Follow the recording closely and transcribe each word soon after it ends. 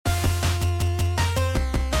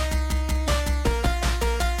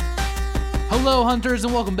Hello, hunters,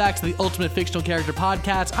 and welcome back to the Ultimate Fictional Character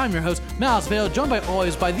Podcast. I'm your host, Mouse Vale, joined by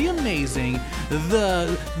always by the amazing,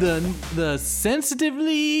 the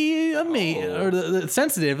sensitively or the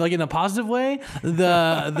sensitive, like in a positive way,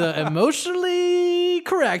 the emotionally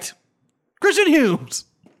correct Christian Humes.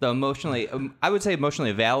 The emotionally, I would say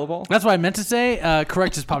emotionally available. That's what I meant to say.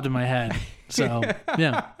 Correct just popped in my head. So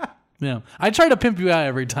yeah. Yeah, I try to pimp you out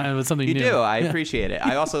every time with something new. You do. I appreciate it.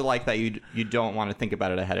 I also like that you don't want to think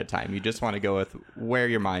about it ahead of time. You just want to go with where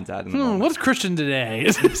your mind's at in the moment. What's Christian today?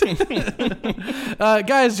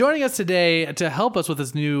 Guys, joining us today to help us with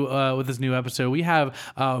this new episode, we have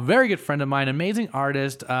a very good friend of mine, amazing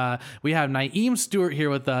artist. We have Naeem Stewart here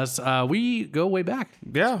with us. We go way back.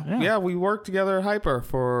 Yeah. We worked together at Hyper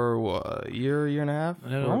for a year and a half.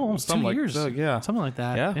 Almost 2 years. Something like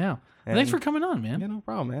that. Yeah. Thanks for coming on, man. Yeah, no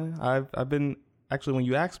problem, man. I've been actually, when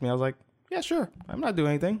you asked me, I was like, yeah, sure. I'm not doing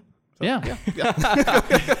anything. So, yeah.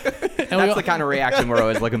 And that's the kind of reaction we're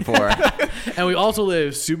always looking for. And we also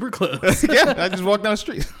live super close. Yeah, I just walked down the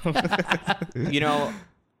street.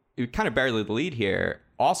 You kind of buried the lead here.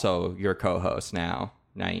 Also, your co-host now,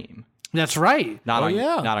 Naeem. That's right. Not on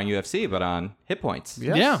UFC, but on Hit Points.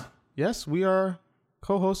 Yes. Yeah. Yes, we are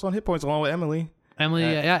co-hosts on Hit Points along with Emily.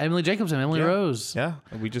 Emily Jacobson, Emily Rose. Yeah,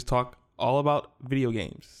 and we just talk all about video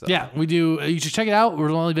games. So. Yeah, we do. You should check it out.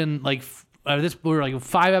 We've only been we're like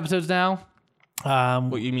 5 episodes now.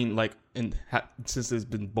 What you mean, like since it's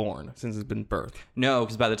been born, since it's been birthed? No,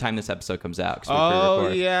 because by the time this episode comes out,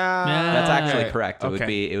 yeah, that's actually correct.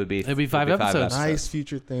 Okay. It would be 5 episodes. Nice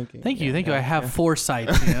future thinking. Thank you. I have foresight.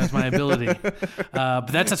 That's my ability. But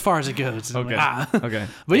that's as far as it goes. Okay. Okay.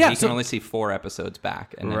 But you can only see 4 episodes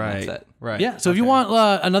back, and then that's it. Right. Yeah. So if you want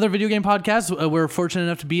another video game podcast, we're fortunate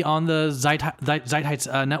enough to be on the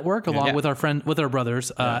Zeitheit network along with our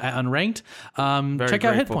brothers at Unranked. Check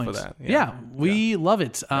out Hit Points. For that. Yeah, we love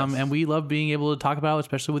it, and we love being able to talk about it,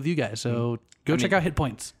 especially with you guys. So check out Hit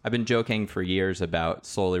Points. I've been joking for years about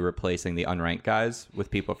slowly replacing the unranked guys with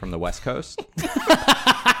people from the West Coast.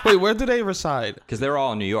 Wait, where do they reside? Because they're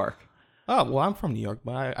all in New York. Oh, well, I'm from New York,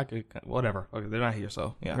 but I could, whatever. Okay, they're not here,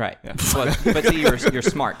 so yeah. Right. Yeah. But see, you're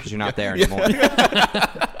smart because you're not there anymore.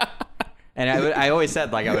 And I always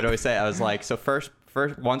said, I was like, so first,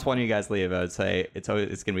 once one of you guys leave, I would say it's going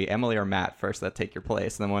to be Emily or Matt first that take your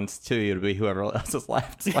place. And then once 2, it would be whoever else is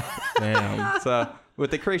left. Damn. So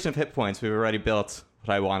with the creation of Hit Points, we've already built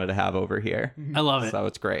what I wanted to have over here. I love it. So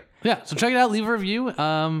it's great. Yeah, so check it out, leave a review,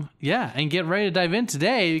 and get ready to dive in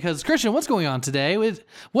today, because Christian, what's going on today?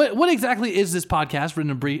 What exactly is this podcast in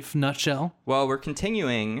a brief nutshell? Well, we're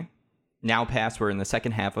continuing now past, we're in the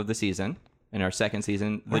second half of the season, in our second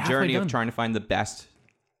season, the journey of trying to find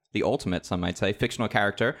the ultimate, some might say, fictional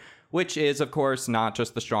character, which is, of course, not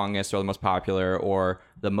just the strongest or the most popular or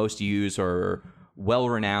the most used or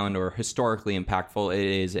well-renowned or historically impactful. It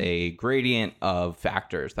is a gradient of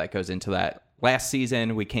factors that goes into that. Last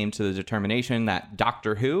season, we came to the determination that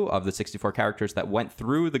Doctor Who, of the 64 characters that went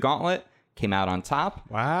through the gauntlet, came out on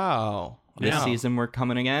top. Wow. This season, we're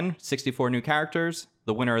coming again. 64 new characters.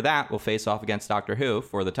 The winner of that will face off against Doctor Who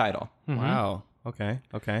for the title. Mm-hmm. Wow. Okay.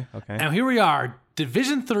 And here we are,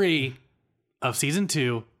 Division 3 of Season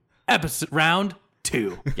 2, Round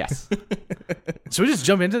 2. Yes. Should we just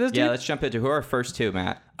jump into this, dude? Yeah, let's jump into who are our first 2,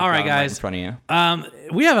 Matt. All right, guys. Right in front of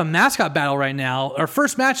you. We have a mascot battle right now. Our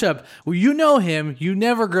first matchup, well, you know him. You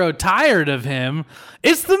never grow tired of him.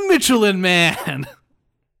 It's the Michelin Man.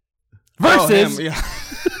 Versus... Oh, yeah.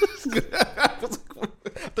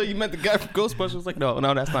 I thought you meant the guy from Ghostbusters. I was like, no,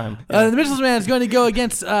 that's not him. The Michelin Man is going to go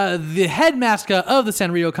against the head mascot of the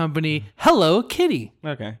Sanrio company, Hello Kitty.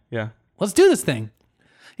 Okay, yeah. Let's do this thing.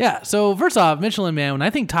 Yeah, so first off, Michelin Man, when I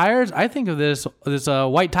think tires, I think of this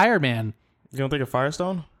white tire man. You don't think of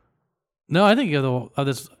Firestone? No, I think of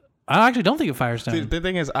this. I actually don't think of Firestone. The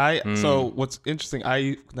thing is, so what's interesting,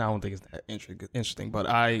 I don't think it's that interesting, but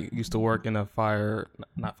I used to work in I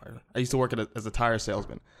used to work as a tire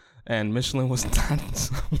salesman. And Michelin was not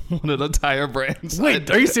one of the tire brands.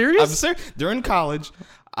 Wait, are you serious? I'm serious. During college,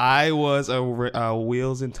 I was a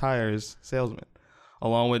wheels and tires salesman,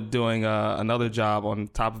 along with doing another job on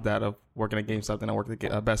top of that of working at GameStop. Then I worked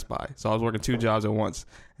at Best Buy. So I was working 2 jobs at once.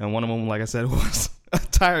 And one of them, like I said, was a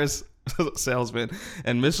tires salesman.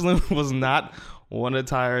 And Michelin was not one of the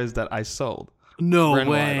tires that I sold. No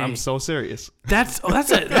way. I'm so serious. That's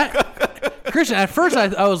it. Christian, at first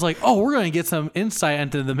I was like, "Oh, we're going to get some insight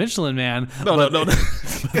into the Michelin Man." No.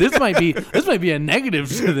 This might be a negative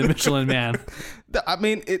to the Michelin Man. I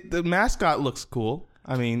mean, the mascot looks cool.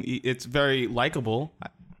 I mean, it's very likable.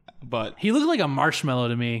 but He looked like a marshmallow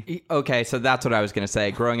to me. Okay, so that's what I was going to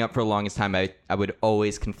say. Growing up for the longest time, I would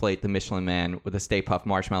always conflate the Michelin Man with the Stay Puft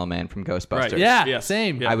Marshmallow Man from Ghostbusters. Right. Yeah, Yes.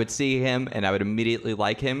 same. Yeah. I would see him and I would immediately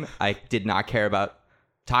like him. I did not care about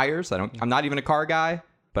tires. I'm not even a car guy,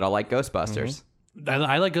 but I like Ghostbusters.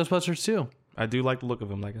 I like Ghostbusters too. I do like the look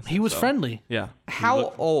of him. Like I said, He was friendly. Yeah.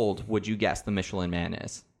 How old would you guess the Michelin Man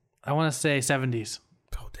is? I want to say 70s.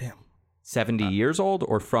 Oh damn. 70 years old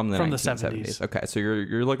or from the From the 1970s? 70s. Okay, so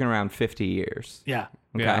you're looking around 50 years. Yeah.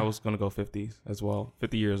 Okay. Yeah, I was gonna go 50s as well.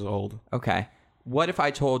 50 years old. Okay. What if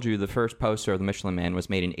I told you the first poster of the Michelin Man was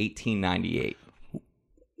made in 1898?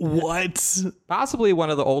 What? Possibly one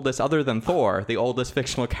of the oldest, other than Thor, the oldest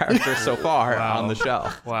fictional character so far on the show.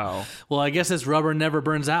 Wow. Well, I guess this rubber never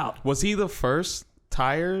burns out. Was he the first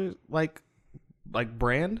tire like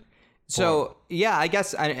brand? So, yeah, I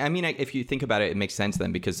guess, I mean, if you think about it, it makes sense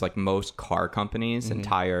then because, like, most car companies and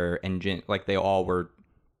tire engine, like, they all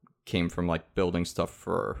came from, like, building stuff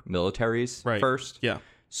for militaries first. Yeah.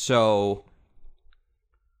 So,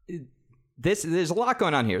 there's a lot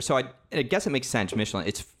going on here. So, I guess it makes sense,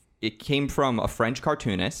 Michelin. It came from a French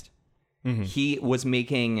cartoonist. Mm-hmm. He was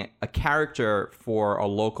making a character for a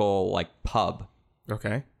local, like, pub.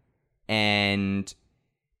 Okay. And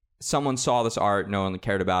someone saw this art, no one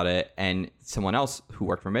cared about it, and someone else who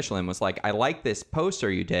worked for Michelin was like, I like this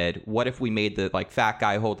poster you did. What if we made the like fat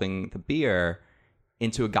guy holding the beer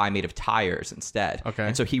into a guy made of tires instead? Okay.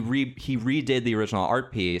 And so he redid the original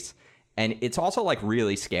art piece, and it's also like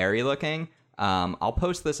really scary looking. I'll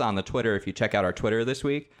post this on the Twitter if you check out our Twitter this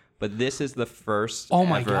week, but this is the first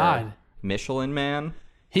ever God. Michelin Man.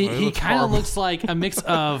 He kind of looks like a mix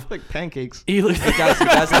of Like pancakes. he looks He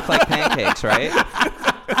does look like pancakes, right?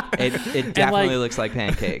 It definitely looks like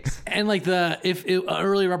pancakes. and like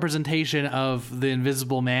early representation of the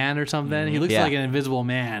Invisible Man or something. He looks Yeah. like an Invisible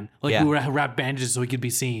Man, like Yeah. who wrapped bandages so he could be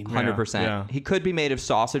seen. 100%. Yeah. He could be made of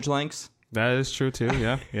sausage links. That is true too.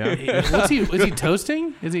 Yeah. Yeah. Is he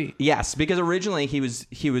toasting? Is he? Yes, because originally he was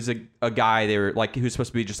a guy. They were like he was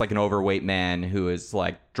supposed to be just like an overweight man who was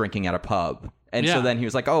like drinking at a pub. And Yeah. so then he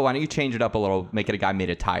was like, "Oh, why don't you change it up a little? Make it a guy made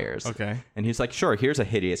of tires." Okay. And he's like, "Sure. Here's a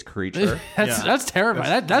hideous creature." That's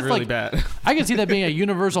terrifying. That's really like bad. I can see that being a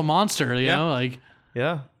universal monster. You know, like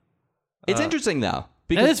Yeah. It's interesting though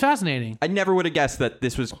it because is fascinating. I never would have guessed that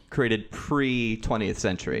this was created pre 20th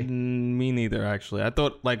century. Me neither, actually. I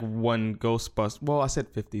thought like when Ghostbusters. Well, I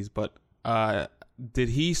said 50s, but did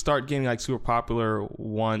he start getting like super popular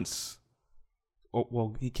once? Oh,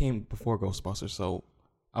 well, he came before Ghostbusters, so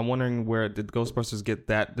I'm wondering where did Ghostbusters get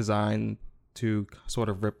that design to sort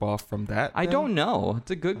of rip off from that? I don't know.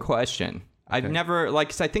 It's a good question. I've never like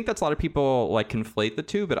 'cause I think that's a lot of people like conflate the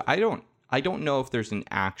two, but I don't know if there's an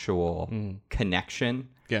actual connection.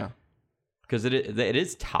 Yeah. Because it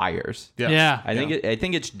is tires. Yeah. I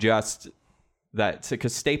think it's just that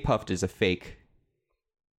because Stay Puft is a fake,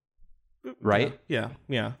 right? Yeah.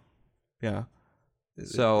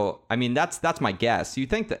 So I mean that's my guess. You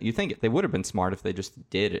think they would have been smart if they just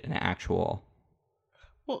did an actual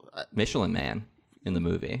Michelin Man in the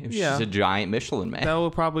movie? It was just a giant Michelin Man. That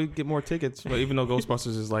would probably get more tickets. But even though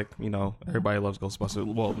Ghostbusters is like, everybody loves Ghostbusters.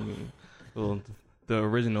 Well, the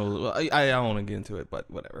original. I don't want to get into it, but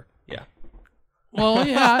whatever. Yeah. Well,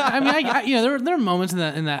 yeah. I mean, there are moments in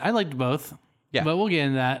that I liked both. Yeah. But we'll get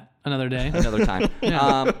into that another day. Another time.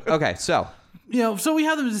 Okay, so So we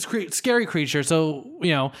have this scary creature. So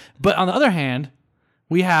but on the other hand,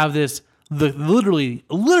 we have literally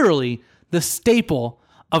the staple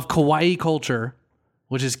of kawaii culture,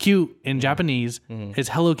 which is cute in Japanese, is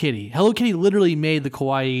Hello Kitty. Hello Kitty literally made the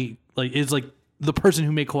kawaii, is like the person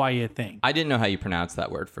who made kawaii a thing. I didn't know how you pronounce that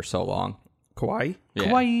word for so long. Kawaii? Yeah.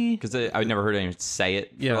 Kawaii. Because I'd never heard anyone say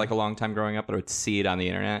it for like a long time growing up, but I would see it on the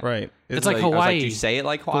internet. Right. It's like I was like, Hawaii. do you say it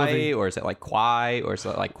like Hawaii, or is it like kwai, or is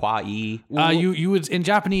it like kwai? You would in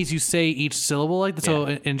Japanese you say each syllable like that. So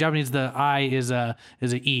in Japanese the I is a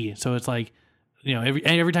e. So it's like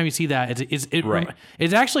every time you see that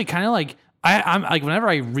it's actually kind of like I'm like whenever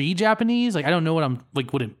I read Japanese, like I don't know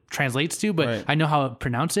what it translates to, but I know how to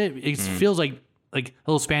pronounce it. It feels like a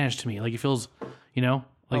little Spanish to me. Like it feels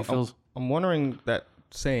it feels. I'm wondering that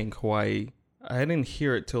saying Hawaii, I didn't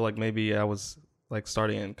hear it till like maybe I was like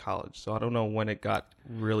starting in college, so I don't know when it got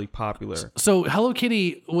really popular. So Hello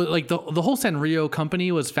Kitty, like the whole Sanrio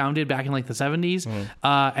company was founded back in like the 70s,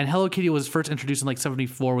 and Hello Kitty was first introduced in like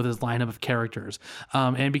 74 with his lineup of characters,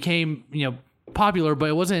 and it became popular, but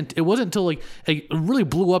it wasn't until like it really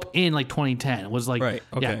blew up in like 2010. It was like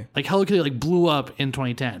like Hello Kitty like blew up in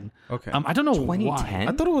 2010. Okay, I don't know 2010? why.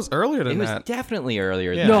 I thought it was earlier than It was that. definitely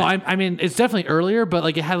earlier than No, that. I mean it's definitely earlier, but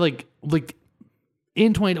like it had like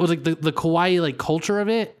in 20 it was like the kawaii like culture of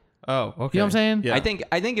it Oh, okay. You know what I'm saying? Yeah. I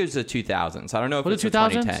think it was the 2000s. I don't know if Was it's it the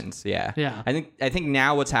 2000s? 2010s. Yeah. Yeah. I think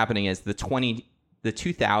now what's happening is the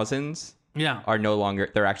 2000s Yeah. are no longer,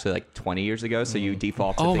 they're actually like 20 years ago, so you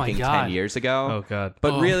default to Oh my thinking God. 10 years ago. Oh, God.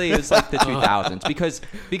 But really, it's like the 2000s because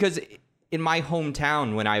in my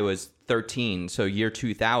hometown when I was 13, so year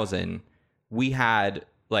 2000, we had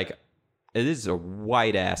like, this is a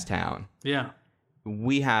white ass town. Yeah.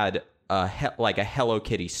 We had a Hello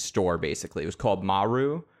Kitty store, basically. It was called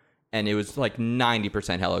Maru, and it was like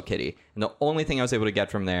 90% Hello Kitty. And the only thing I was able to get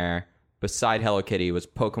from there beside Hello Kitty was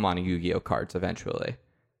Pokemon and Yu-Gi-Oh cards eventually.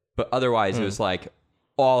 But otherwise, it was like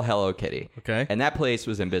all Hello Kitty. Okay. And that place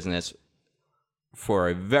was in business for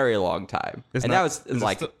a very long time. That was in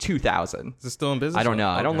like 2000. Is it still in business? I don't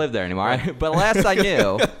know. Okay. I don't live there anymore. But last I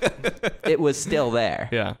knew, it was still there.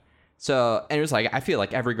 Yeah. So, and it was like, I feel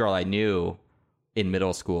like every girl I knew in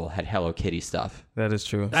middle school had Hello Kitty stuff. That is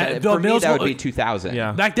true. For me, that would be 2000.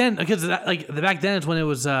 Yeah. Back then, because back then is when it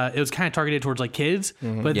was kind of targeted towards like kids,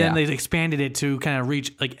 but then they expanded it to kind of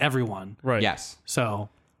reach like everyone. Right. Yes. So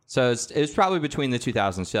it was probably between the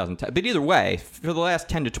 2000s and 2010. But either way, for the last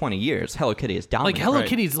 10 to 20 years, Hello Kitty is dominant. like Hello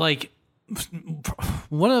Kitty's like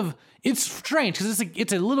it's strange because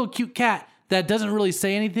it's a little cute cat that doesn't really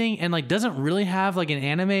say anything and like doesn't really have like an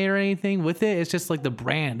anime or anything with it. It's just like the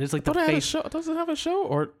brand. It's like the face. Does it have a show?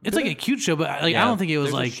 Or It's like a cute show, but like I don't think it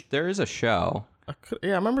was like. there is a show. I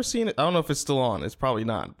remember seeing it. I don't know if it's still on. It's probably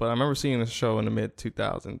not. But I remember seeing the show in the mid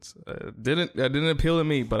 2000s. It didn't appeal to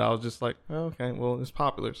me, but I was just like, oh, okay, well, it's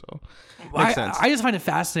popular, so makes sense. I just find it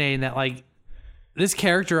fascinating that like this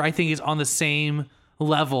character I think is on the same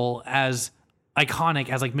level as iconic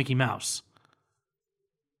as like Mickey Mouse.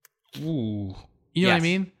 Ooh. You know what I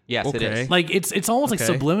mean? Yes, it Okay. is. Like it's almost like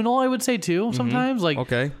Okay. subliminal, I would say too. Sometimes like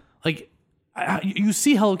Okay. you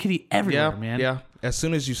see Hello Kitty everywhere, Yeah, man. yeah. As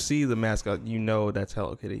soon as you see the mascot, you know that's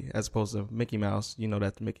Hello Kitty. As opposed to Mickey Mouse, you know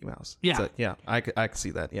that's Mickey Mouse. Yeah. So, yeah. I could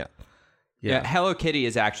see that. Yeah. Yeah, Hello Kitty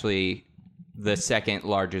is actually the second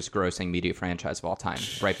largest grossing media franchise of all time,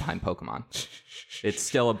 right behind Pokemon. It's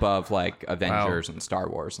still above like Avengers and Star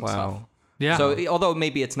Wars and stuff. Wow. Yeah. So although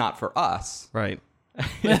maybe it's not for us, Right.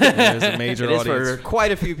 There's a major it is audience. for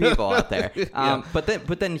quite a few people out there. But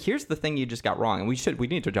then here's the thing you just got wrong, and we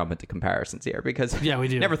need to jump into comparisons here because Yeah, we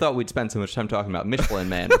do. Never thought we'd spend so much time talking about Michelin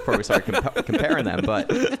Man before we start comparing them. But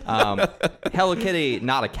Hello Kitty,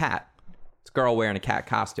 not a cat. It's a girl wearing a cat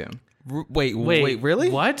costume. Wait, really?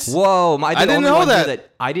 What? Whoa, I didn't know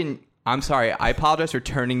that. I didn't. I'm sorry. I apologize for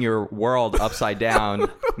turning your world upside down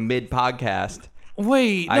mid podcast.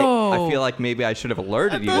 Wait, no. I feel like maybe I should have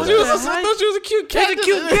alerted you. I to thought she this. was a cute cat. That's a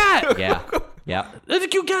cute cat. Yeah. That's a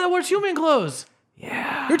cute cat that wears human clothes.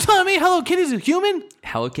 Yeah. You're telling me Hello Kitty's a human?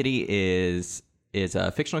 Hello Kitty is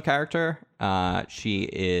a fictional character. She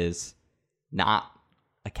is not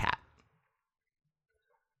a cat.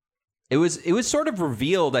 It was sort of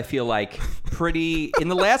revealed, I feel like, pretty in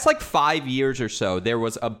the last like 5 years or so. There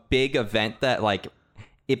was a big event that like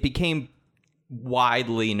it became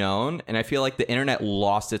widely known, and I feel like the internet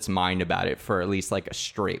lost its mind about it for at least like a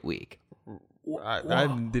straight week. I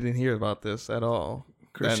didn't hear about this at all.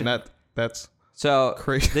 And that's So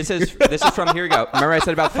crazy. this is from, here we go. Remember I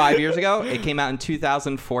said about 5 years ago? It came out in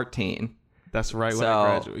 2014. that's right when So- I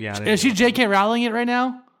graduated. Yeah. I didn't Is she know. J.K. Rowling it right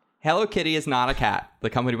now? Hello Kitty is not a cat. The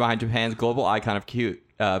company behind Japan's global icon of cute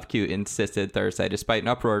insisted Thursday, despite an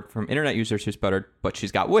uproar from internet users who sputtered, but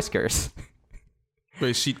she's got whiskers.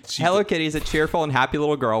 Wait, she Hello Kitty is a cheerful and happy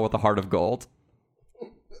little girl with a heart of gold.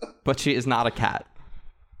 But she is not a cat.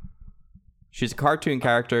 She's a cartoon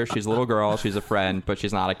character. She's a little girl. She's a friend, but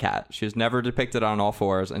she's not a cat. She's never depicted on all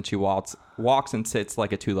fours, and she walks and sits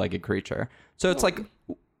like a two-legged creature. So it's like,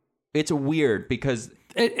 it's weird because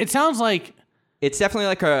It sounds like it's definitely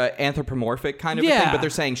like a anthropomorphic kind of a thing, Yeah. but they're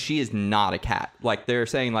saying she is not a cat. Like they're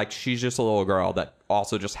saying like she's just a little girl that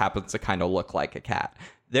also just happens to kind of look like a cat.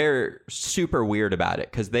 They're super weird about it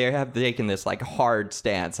because they have taken this like hard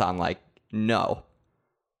stance on like, no.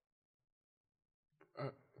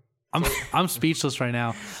 I'm speechless right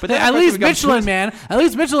now. But Hey, that's at what least we got Michelin Man. At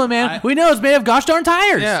least Michelin Man. We know it's made of gosh darn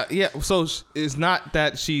tires. Yeah. So it's not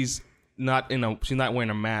that she's not wearing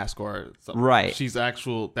a mask or something. Right. She's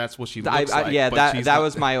actual. That's what she looks like. Yeah, but she's that not-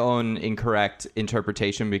 was my own incorrect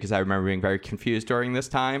interpretation because I remember being very confused during this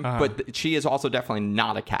time. But she is also definitely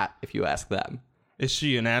not a cat if you ask them. Is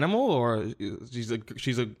she an animal or she's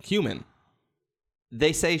a human?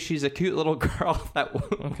 They say she's a cute little girl that.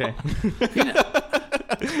 Okay.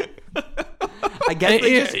 I guess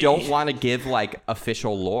they just don't want to give like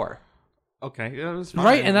official lore. Okay. Yeah, that's fine.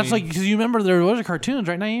 Right, and I that's mean, like because you remember there was a cartoons,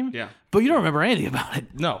 right, Naeem? Yeah. But you don't remember anything about it.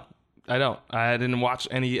 No. I don't. I didn't watch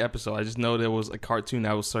any episode. I just know there was a cartoon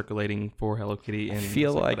that was circulating for Hello Kitty. And I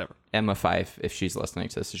feel like whatever. Emma Fife, if she's listening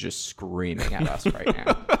to this, is just screaming at us right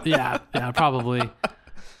now. Yeah, probably.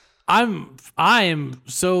 I am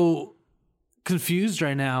so confused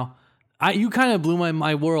right now. You kind of blew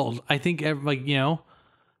my world. I think Yeah.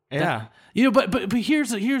 But here's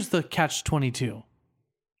the catch-22,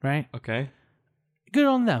 right? Okay. Good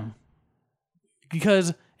on them.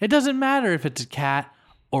 Because it doesn't matter if it's a cat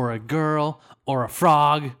or a girl or a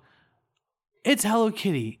frog. It's Hello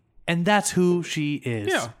Kitty, and that's who she is.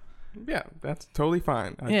 Yeah, that's totally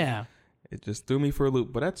fine. It just threw me for a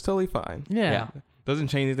loop, but that's totally fine. Yeah. Doesn't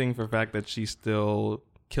change anything for the fact that she's still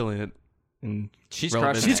killing it. And She's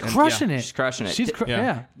relevant. crushing it. She's crushing it. She's crushing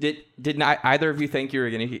it. Yeah. Did not either of you think you were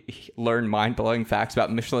going to learn mind-blowing facts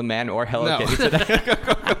about Michelin Man or Hello Kitty today?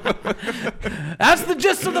 That's the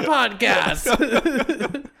gist of the podcast.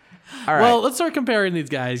 All right. Well, let's start comparing these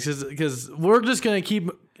guys because we're just going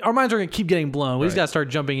to our minds are going to keep getting blown. We just got to start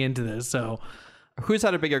jumping into this. So, who's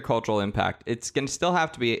had a bigger cultural impact? It's going to still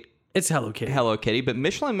have to be it's Hello Kitty. But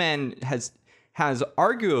Michelin Man has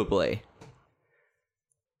arguably.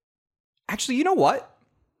 Actually, you know what?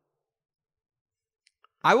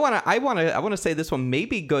 I want to say this one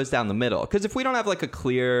maybe goes down the middle, because if we don't have like a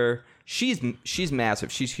clear, she's massive,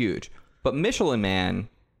 she's huge, but Michelin Man,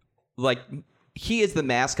 like, he is the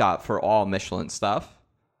mascot for all Michelin stuff.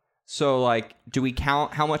 So like,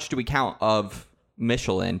 how much do we count of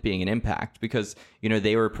Michelin being an impact? Because, you know,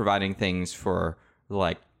 they were providing things for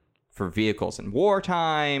vehicles in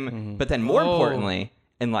wartime, but then more importantly,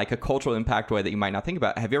 in like a cultural impact way that you might not think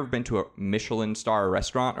about. Have you ever been to a Michelin star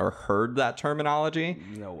restaurant or heard that terminology?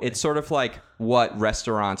 No way. It's sort of like what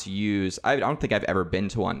restaurants use. I don't think I've ever been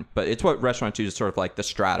to one, but it's what restaurants use, sort of like the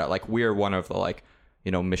strata. Like, we're one of the, like,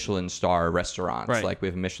 you know, Michelin star restaurants. Right. Like, we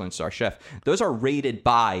have a Michelin star chef. Those are rated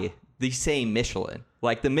by the same Michelin.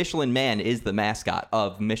 Like, the Michelin Man is the mascot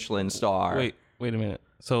of Michelin star. Wait a minute.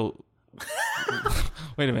 So,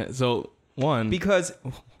 wait a minute. So, one, because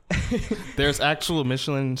there's actual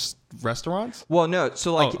Michelin restaurants? Well, no.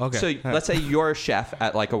 So, like, okay. So let's say you're a chef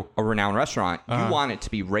at like a renowned restaurant. You want it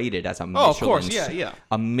to be rated as a Michelin. Oh, of course. Yeah.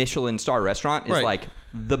 A Michelin star restaurant is Right. like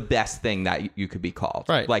the best thing that you could be called.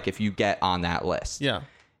 Right. Like, if you get on that list. Yeah.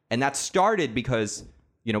 And that started because,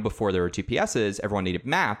 you know, before there were GPSs, everyone needed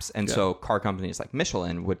maps. And so car companies like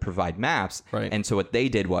Michelin would provide maps. Right. And so what they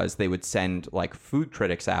did was they would send like food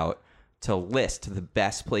critics out to list the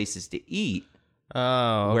best places to eat.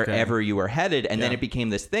 Oh, okay. Wherever you were headed, and then it became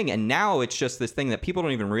this thing, and now it's just this thing that people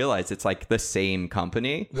don't even realize it's like the same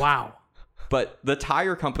company. Wow. But the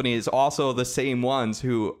tire company is also the same ones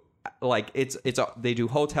who, like, they do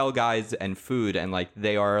hotel guides and food, and like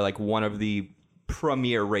they are like one of the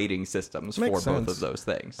premier rating systems for both of those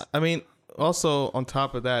things. I mean, also on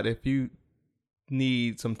top of that, if you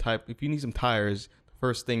need some tires, the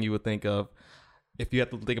first thing you would think of, if you have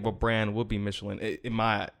to think of a brand, would be Michelin. In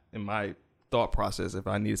my thought process, if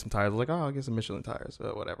I needed some tires, I was like, I'll get some Michelin tires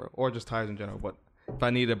or whatever, or just tires in general. But if I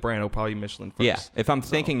need a brand, it'll probably be Michelin first. Yeah, if I'm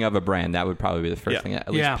thinking of a brand, that would probably be the first thing that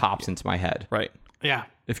at least pops into my head. Right. Yeah.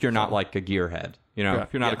 If you're not like a gearhead, you know,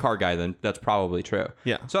 if you're not a car guy, then that's probably true.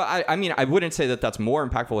 Yeah. So I mean, I wouldn't say that that's more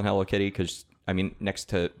impactful than Hello Kitty, because I mean, next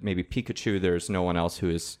to maybe Pikachu, there's no one else who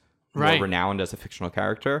is more renowned as a fictional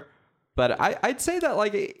character. But I'd say that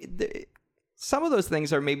like some of those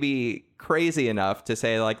things are maybe crazy enough to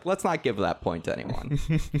say, like, let's not give that point to anyone.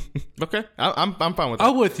 Okay, I'm fine with that.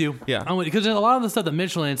 I'm with you. Yeah, I'm with you, because a lot of the stuff that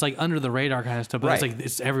Michelin, it's like under the radar kind of stuff, but it's like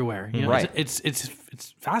it's everywhere. You know? Right.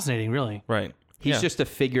 It's fascinating, really. Right. He's just a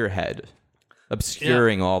figurehead,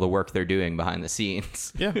 obscuring all the work they're doing behind the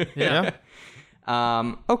scenes. Yeah.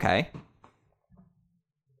 Okay.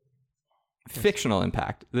 Fictional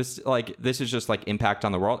impact. This is just like impact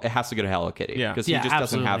on the world. It has to go to Hello Kitty. Yeah. Because he just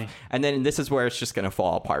doesn't absolutely. have. And then this is where it's just going to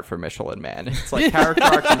fall apart for Michelin Man. It's like character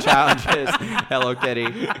arcs and challenges, Hello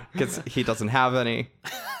Kitty, because he doesn't have any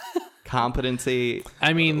competency.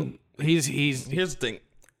 I mean, here's the thing.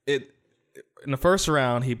 In the first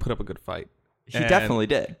round, he put up a good fight. He definitely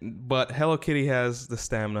did. But Hello Kitty has the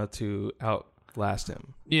stamina to outlast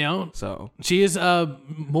him. You know, So she is a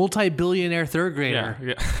multi-billionaire third grader.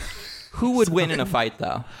 yeah. Who would win in a fight,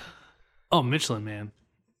 though? Oh, Michelin Man.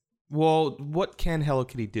 Well, what can Hello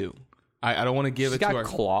Kitty do? I don't want to give She's it to her. got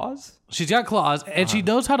claws? She's got claws, and she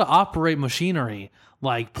knows how to operate machinery,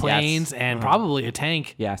 like planes and probably a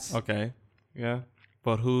tank. Yes. Okay. Yeah.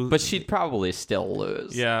 But who? But she'd probably still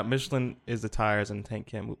lose. Yeah, Michelin is the tires and tank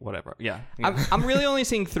can whatever. Yeah. I'm really only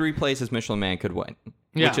seeing 3 places Michelin Man could win.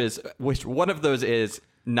 Yeah. Which one of those is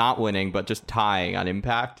not winning, but just tying on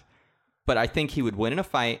impact. but I think he would win in a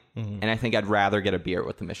fight, and I think I'd rather get a beer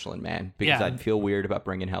with the Michelin Man because I'd feel weird about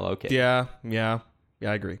bringing Hello Kitty. Yeah, I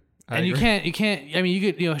agree. You can't. I mean,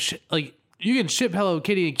 you could, you can ship Hello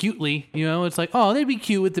Kitty cutely. It's like, oh, they'd be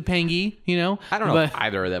cute with the Pangy. I don't know if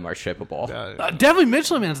either of them are shippable. Definitely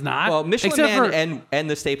Michelin Man's not. Well, Michelin Man and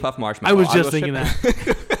the Stay Puft Marshmallow. I was just thinking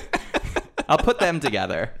that. I'll put them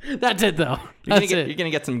together. That's it, though. You're gonna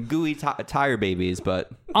get some gooey tire babies,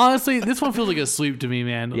 but honestly, this one feels like a sweep to me,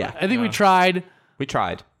 man. Yeah, I think we tried. We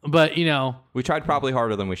tried, but we tried probably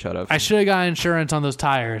harder than we should have. I should have got insurance on those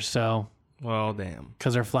tires, so. Well, damn.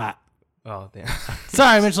 Because they're flat. Oh, damn.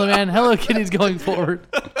 Sorry, Michelin Man. Hello Kitty's going forward.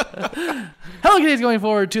 Hello Kitty's going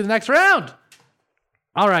forward to the next round.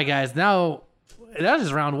 All right, guys. Now. That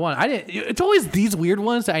is round one. It's always these weird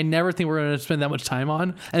ones that I never think we're going to spend that much time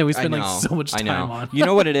on, and we spend so much time on. You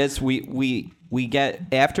know what it is? We get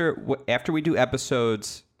after we do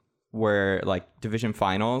episodes where like division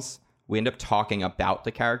finals, we end up talking about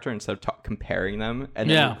the character instead of comparing them, and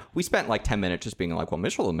then we spent like 10 minutes just being like, "Well,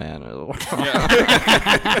 Michelin Man."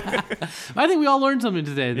 I think we all learned something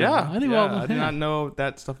today. Though. Yeah, I think I did not know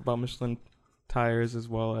that stuff about Michelin tires as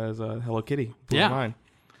well as Hello Kitty. Mine.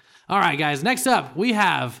 All right, guys. Next up, we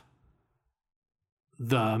have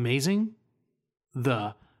the amazing,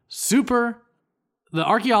 the super, the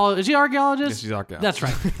archaeologist. Is she archaeologist? Yes, she's archaeologist. That's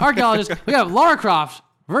right. Archaeologist. We have Lara Croft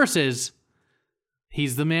versus,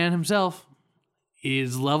 he's the man himself.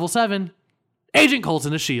 He's level 7. Agent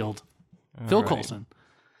Coulson of S.H.I.E.L.D. Phil Coulson.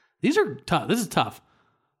 These are tough. This is tough.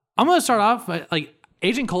 I'm going to start off by,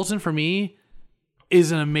 Agent Coulson for me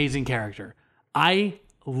is an amazing character. I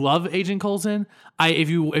love Agent Coulson.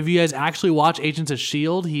 If you guys actually watch Agents of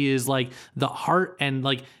S.H.I.E.L.D., he is like the heart, and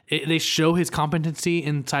they show his competency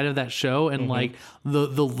inside of that show, and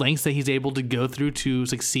the lengths that he's able to go through to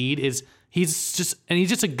succeed he's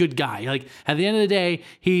just a good guy. At the end of the day,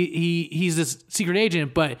 he's this secret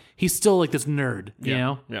agent, but he's still like this nerd, you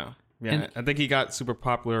know? Yeah. Yeah, and I think he got super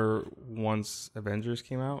popular once Avengers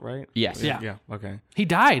came out, right? Yes. Yeah. Okay. He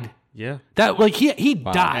died. Yeah. That he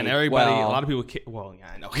died. And everybody, a lot of people,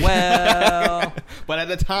 I know. Well, but at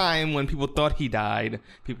the time when people thought he died,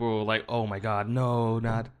 people were like, "Oh my God, no,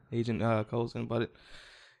 not Agent Coulson." But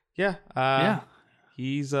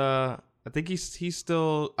he's I think he's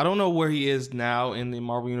still. I don't know where he is now in the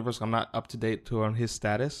Marvel universe. I'm not up to date on his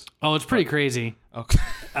status. Oh, it's pretty crazy. Okay.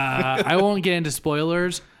 I won't get into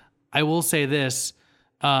spoilers. I will say this: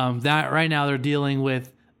 that right now they're dealing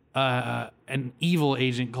with an evil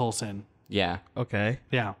Agent Coulson. Yeah. Okay.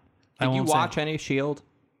 Yeah. Did you watch any S.H.I.E.L.D.?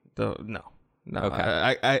 No.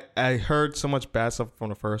 Okay. I heard so much bad stuff from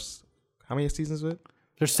the first. How many seasons is it?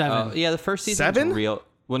 There's 7. Yeah, the first season 7? is real.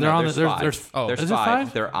 Well, they're no, on. there's 5. There's is it 5.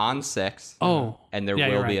 5? They're on 6. Oh, and there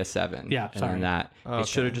will be a 7. Yeah, sorry. And that Okay. it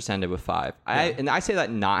should have just ended with 5. And I say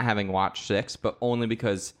that not having watched 6, but only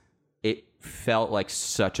because it felt like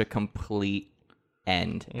such a complete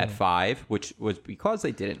end at 5, which was because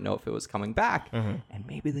they didn't know if it was coming back, and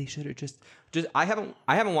maybe they should have just I haven't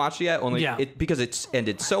watched it yet, only because it's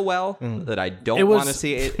ended so well that I don't want to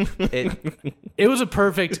see it. It was a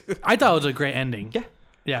perfect. I thought it was a great ending.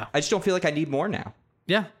 Yeah. I just don't feel like I need more now.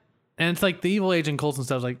 Yeah, and it's like the evil Agent Coulson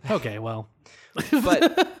stuff. Like, okay, well,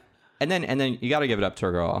 but and then you got to give it up to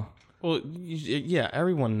her girl. Well, yeah,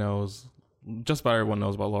 everyone knows. Just about everyone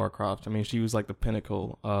knows about Lara Croft. I mean, she was like the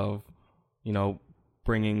pinnacle of,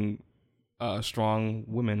 bringing strong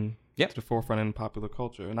women to the forefront in popular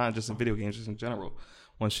culture, and not just in video games, just in general.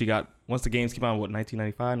 Once the games came out,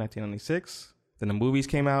 1995, 1996, then the movies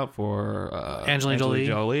came out for Angelina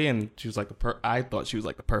Jolie, and she was like I thought she was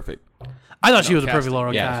like the perfect. I thought she was the perfect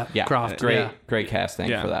Lara Croft. Great casting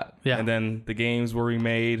for that. Yeah, and then the games were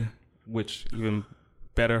remade, which even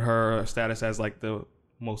bettered her status as like the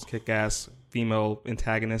most kick-ass female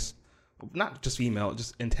antagonist. Not just female,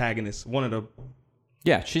 just antagonist. One of the.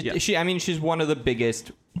 Yeah, she's one of the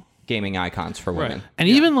biggest gaming icons for women. Right. And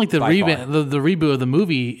even like the reboot of the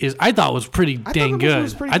movie I thought was pretty dang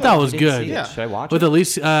good. I thought it was good. Yeah. Should I watch with it?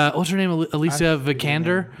 Alicia, what's her name? Alicia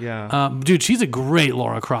Vikander. Yeah. Dude, she's a great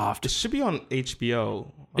Lara Croft. It should be on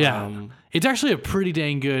HBO. Yeah. It's actually a pretty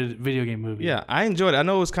dang good video game movie. Yeah, I enjoyed it. I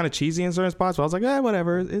know it was kind of cheesy in certain spots, but I was like,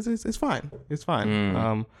 whatever. It's fine. It's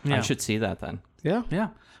fine. I should see that then. Yeah. Yeah.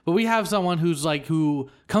 But we have someone who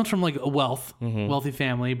comes from like a wealthy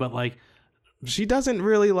family, but like she doesn't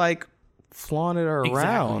really like flaunt it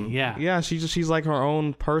around. Yeah. Yeah, she's like her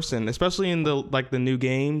own person, especially in the new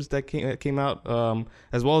games that came out,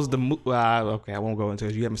 as well as the okay, I won't go into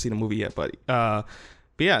it. You haven't seen the movie yet, but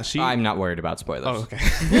But yeah, I'm not worried about spoilers. Oh,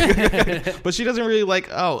 okay. But she doesn't really like,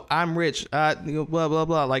 oh, I'm rich, blah, blah,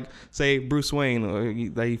 blah. Like, say, Bruce Wayne, or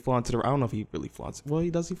he flaunted around. I don't know if he really flaunts. Well,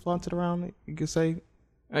 he flaunt it around, you could say,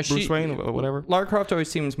 Bruce Wayne or whatever. Lara Croft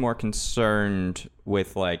always seems more concerned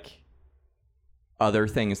with, like, other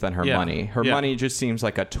things than her money. Her money just seems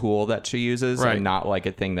like a tool that she uses and not like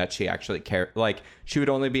a thing that she actually cares. Like, she would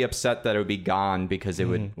only be upset that it would be gone because it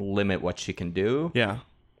would limit what she can do. Yeah.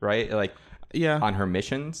 Right? Like, on her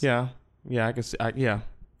missions. Yeah. Yeah, I can see.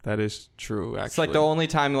 That is true, actually. It's like the only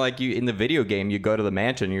time, like, you in the video game, you go to the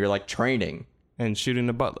mansion and you're, like, training. And shooting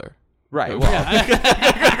the butler. Right. Well.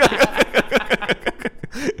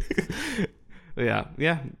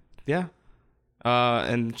 Yeah.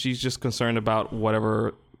 And she's just concerned about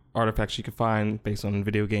whatever artifacts she could find based on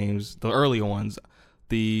video games. The earlier ones.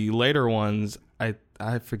 The later ones, I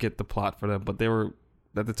forget the plot for them, but they were,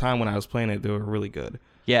 at the time when I was playing it, they were really good.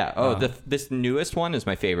 Yeah. Oh, this newest one is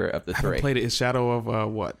my favorite of the three. I haven't played it. It's Shadow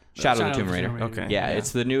of what? Shadow of the Tomb Raider. Okay. Yeah,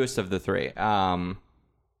 it's the newest of the three.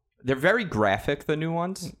 They're very graphic, the new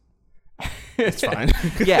ones. It's fine.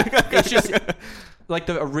 Yeah. It's just like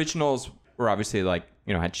the originals were obviously like,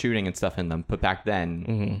 had shooting and stuff in them, but back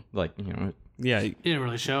then, like, yeah, it didn't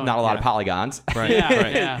really show. Not a lot of polygons. Right.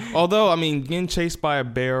 Yeah. Although, I mean, getting chased by a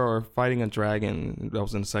bear or fighting a dragon, that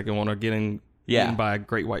was in the second one, or getting eaten by a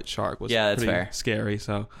great white shark was that's pretty fair. Scary.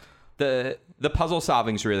 So the puzzle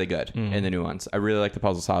solving's really good in the new ones. I really like the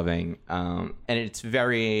puzzle solving, and it's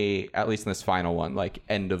very, at least in this final one, like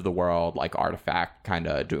end of the world, like artifact kind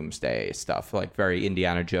of doomsday stuff, like very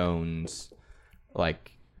Indiana Jones,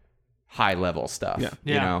 like high level stuff.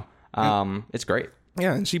 Yeah. It's great.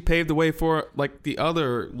 Yeah, and she paved the way for like the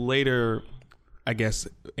other later, I guess,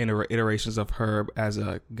 iterations of her as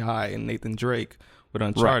a guy and Nathan Drake with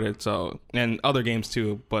Uncharted. Right. So, and other games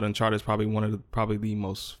too, but Uncharted is probably one of the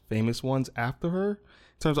most famous ones after her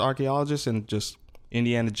in terms of archaeologists and just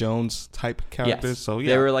Indiana Jones type characters. Yes. So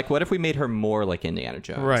yeah, they were like, what if we made her more like Indiana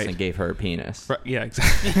Jones and gave her a penis? Right. Yeah,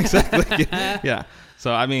 exactly. Yeah.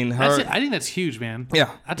 So I mean, I think that's huge, man.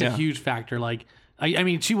 Yeah, that's a huge factor. Like, I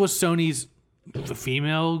mean, she was Sony's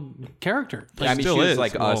female character. Like, I mean, she was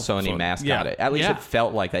like a Sony mascot. Yeah. At least it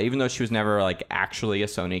felt like that, even though she was never like actually a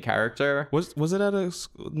Sony character. Was it at a?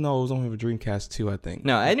 No, it was only for Dreamcast 2, I think.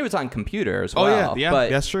 No, and it was on computer as well. Oh yeah, but,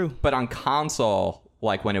 that's true. But on console,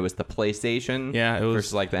 like when it was the PlayStation, it was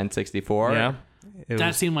versus like the N64. Yeah,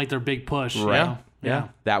 that seemed like their big push. Right. Yeah,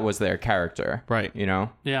 that was their character. Right.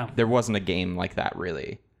 Yeah, there wasn't a game like that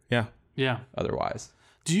really. Yeah. Otherwise,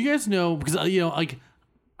 do you guys know? Because like.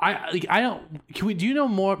 I don't. Do you know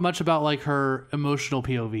much about like her emotional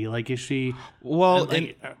POV? Like, is she? Well,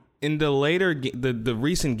 in the later the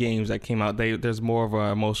recent games that came out, there's more of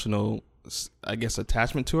an emotional, I guess,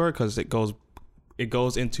 attachment to her because it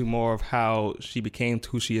goes into more of how she became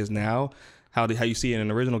who she is now. How you see it in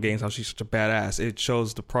the original games, how she's such a badass. It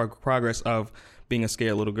shows the progress of being a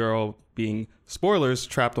scared little girl, being, spoilers,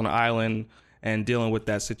 trapped on an island and dealing with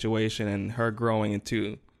that situation, and her growing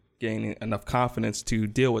into gaining enough confidence to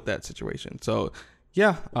deal with that situation. So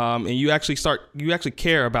and you actually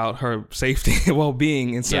care about her safety and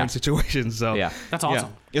well-being in certain situations. So that's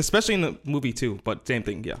awesome. Especially in the movie too, but same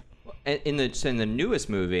thing. In the newest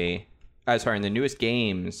movie, in the newest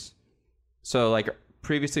games, so like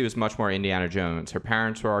previously it was much more Indiana Jones. Her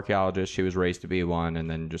parents were archaeologists, she was raised to be one, and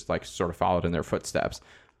then just like sort of followed in their footsteps.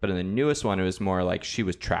 But in the newest one, it was more like she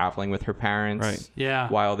was traveling with her parents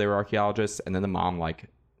while they were archaeologists, and then the mom like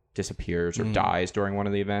disappears or dies during one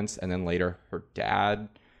of the events, and then later her dad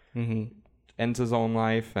ends his own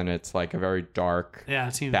life, and it's like a very dark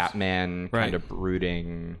Batman kind of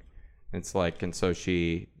brooding. It's like, and so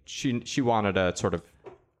she wanted to sort of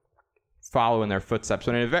follow in their footsteps,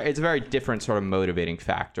 and it's a very different sort of motivating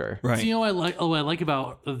factor. Right. So, what I like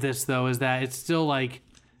about this though is that it's still like,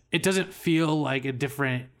 it doesn't feel like a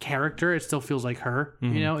different character. It still feels like her,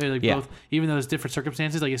 both, even though it's different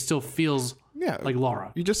circumstances, like it still feels like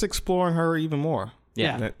Lara. You're just exploring her even more.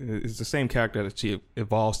 Yeah. It's the same character that she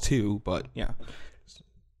evolves to, but No,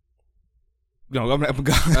 I'm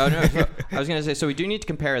going. Oh, no. I was going to say, so we do need to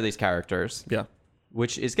compare these characters. Yeah.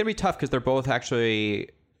 Which is going to be tough because they're both actually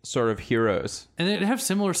sort of heroes. And they have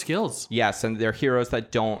similar skills. Yes, and they're heroes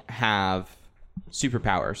that don't have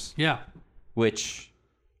superpowers. Yeah. Which...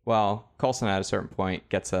 Well, Coulson at a certain point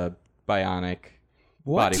gets a bionic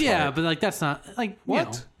body part. Yeah, but like that's not like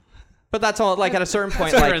what. But that's all. Like at a certain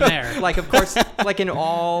point, like of course, like in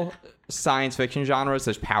all science fiction genres,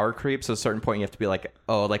 there's power creep. So at a certain point, you have to be like,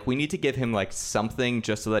 oh, like we need to give him like something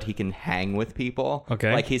just so that he can hang with people.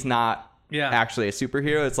 Okay, like he's not actually a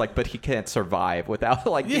superhero. It's like, but he can't survive without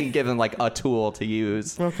like being given like a tool to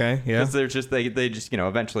use. Okay, yeah. Because they're just they just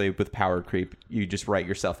eventually with power creep, you just write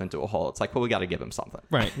yourself into a hole. It's like, well, we got to give him something.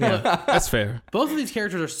 Right. Yeah, that's fair. Both of these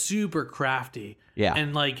characters are super crafty. Yeah.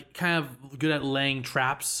 And like kind of good at laying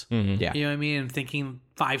traps. Yeah. You know what I mean? And thinking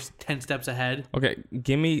 5-10 steps ahead. Okay,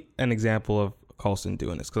 give me an example of Coulson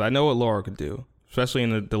doing this, because I know what Lara could do, especially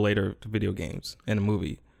in the later video games and the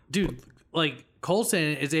movie. Dude, like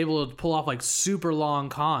Coulson is able to pull off like super long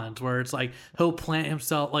cons where it's like he'll plant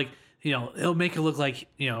himself, like, he'll make it look like,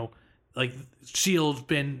 like Shield's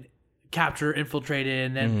been captured, infiltrated,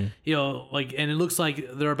 and then, like, and it looks like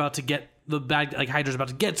they're about to get the bad, like Hydra's about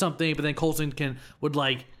to get something, but then Coulson would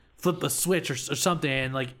like flip a switch or something,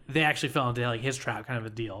 and like they actually fell into like his trap, kind of a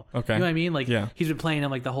deal. Okay. You know what I mean? Like, yeah. He's been playing him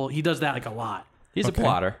like he does that like a lot. He's a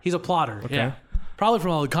plotter. He's a plotter. Okay. Yeah. Probably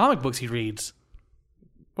from all the comic books he reads.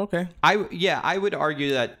 Okay. I would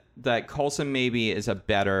argue that Coulson maybe is a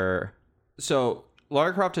better. So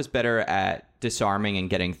Lara Croft is better at disarming and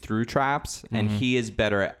getting through traps, and he is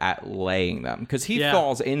better at laying them because he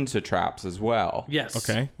falls into traps as well. Yes.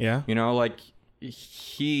 Okay. Yeah. Like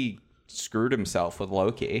he screwed himself with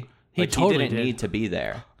Loki. He totally didn't did. need to be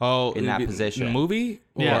there. Oh, in that position. In the movie?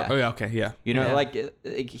 Yeah. Oh, yeah. Okay. Yeah. Like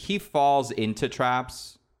he falls into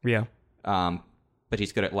traps. Yeah. But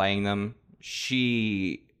he's good at laying them.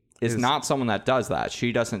 She is not someone that does that.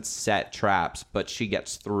 She doesn't set traps, but she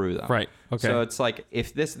gets through them. Right. Okay. So it's like,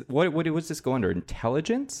 if this, what was this go under?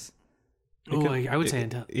 Intelligence? Oh, I would say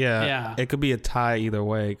Yeah. Yeah. It could be a tie either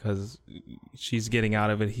way because she's getting out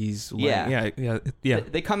of it. He's Yeah. Yeah.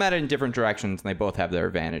 They come at it in different directions, and they both have their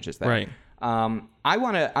advantages there. Right. I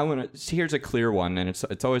want to see, here's a clear one, and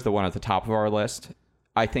it's always the one at the top of our list.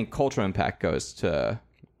 I think cultural impact goes to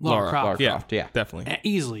Lara Croft. Yeah. Definitely.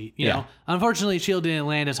 Easily, you know. Unfortunately, Shield didn't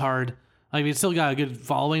land as hard. Like, it's still got a good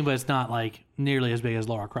following, but it's not like nearly as big as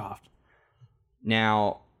Lara Croft.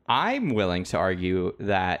 Now, I'm willing to argue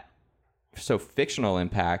that, so fictional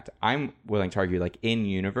impact, I'm willing to argue like in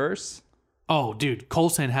universe. Oh, dude,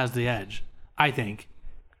 Coulson has the edge, I think.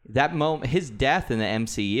 That moment, his death in the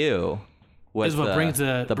MCU was Is what brings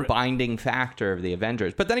the binding factor of the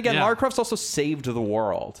Avengers. But then again, Lara Croft's also saved the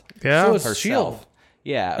world. Yeah. So is herself. Shield.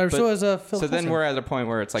 Yeah. Or so is Phil So then Coulson. we're at a point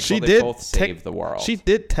where it's like, She well, they did both saved the world. She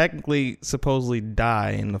did technically supposedly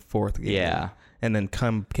die in the fourth game. Yeah. And then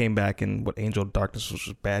came back in what Angel of Darkness, which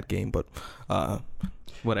was a bad game, but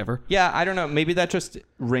whatever. Yeah, I don't know. Maybe that just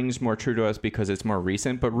rings more true to us because it's more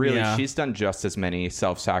recent. But really, she's done just as many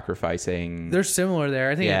self-sacrificing. They're similar there.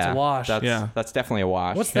 I think it's a wash. That's definitely a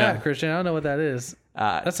wash. What's that, Christian? I don't know what that is.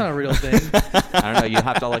 That's not a real thing. I don't know. You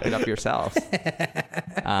have to look it up yourself.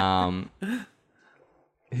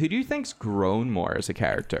 Who do you think's grown more as a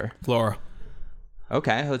character? Lara.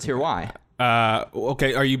 Okay, let's hear why.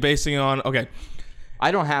 Okay, are you basing on... Okay. I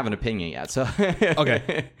don't have an opinion yet, so...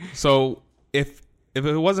 Okay. So, if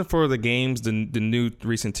it wasn't for the games, the new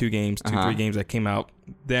recent 3 games that came out,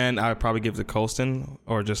 then I would probably give it to Coulson,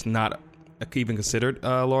 or just not even considered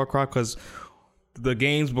Lara Croft, because the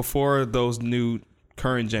games before those new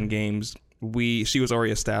current gen games, she was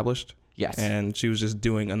already established. Yes. And she was just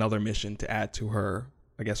doing another mission to add to her,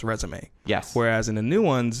 I guess, resume. Yes. Whereas in the new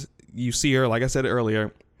ones, you see her, like I said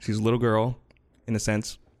earlier, she's a little girl, in a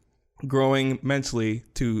sense, growing mentally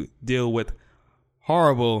to deal with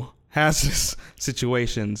horrible, hazardous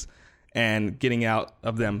situations and getting out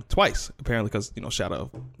of them twice, apparently, because, Shadow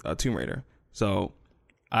of Tomb Raider. So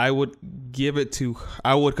I would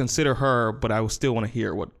consider her, but I would still want to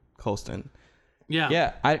hear what Coulson. Yeah.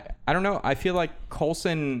 Yeah, I don't know. I feel like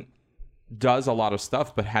Coulson does a lot of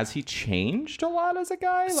stuff, but has he changed a lot as a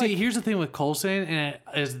guy? See, here's the thing with Coulson, and it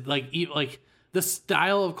is like the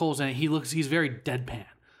style of Coulson, he's very deadpan.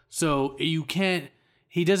 So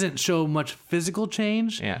he doesn't show much physical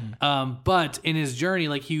change. Yeah. But in his journey,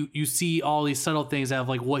 like you see all these subtle things of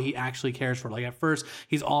like what he actually cares for. Like at first,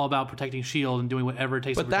 he's all about protecting Shield and doing whatever it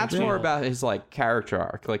takes. But that's more about his like character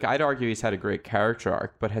arc. Like I'd argue he's had a great character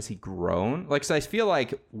arc, but has he grown? Like, so I feel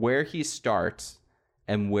like where he starts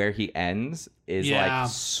and where he ends is like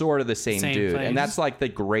sort of the same dude. place. And that's like the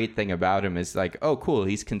great thing about him is like, oh, cool,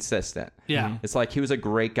 he's consistent. Yeah. It's like he was a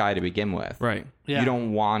great guy to begin with. Right. Yeah. You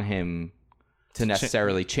don't want him to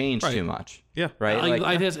necessarily change too much. Yeah. Right?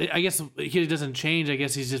 I guess he doesn't change. I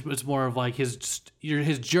guess it's more of like his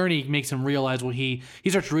journey makes him realize what he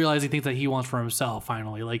starts realizing things that he wants for himself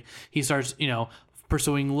finally. Like he starts,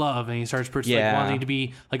 pursuing love, and he starts wanting to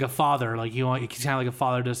be like a father. Like he's kind of like a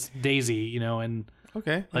father to Daisy, and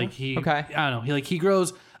Okay. like I don't know. He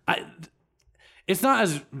grows. It's not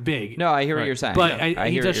as big. No, I hear what you're saying. But I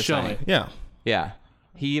he hear does what you're show saying. it. Yeah. Yeah.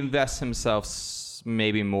 he invests himself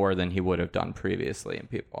maybe more than he would have done previously in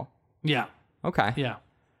people. Yeah. Okay. Yeah.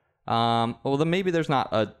 Well, then maybe there's not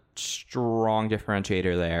a strong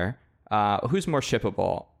differentiator there. Who's more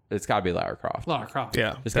shippable? It's got to be Lara Croft. Lara Croft.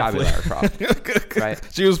 Yeah, It's got to be Lara Croft. Right?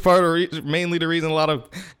 She was part of mainly the reason a lot of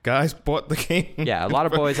guys bought the game. Yeah, a lot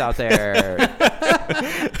of boys out there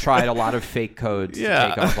tried a lot of fake codes to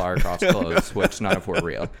take off Lara Croft's clothes, which none of were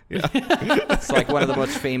real. Yeah. It's like one of the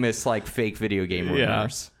most famous like fake video game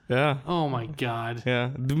rumors. Yeah. Oh my God. Yeah.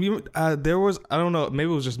 There was, I don't know,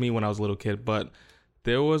 maybe it was just me when I was a little kid, but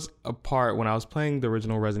there was a part when I was playing the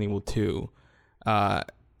original Resident Evil 2.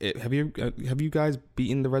 Have you guys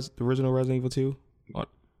beaten the original Resident Evil 2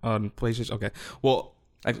 on PlayStation? Okay. Well,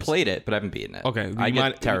 I played it, but I haven't beaten it. Okay. I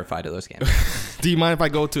get terrified of those games. Do you mind if I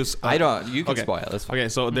go to... I don't. You can okay. spoil it. That's fine. Okay,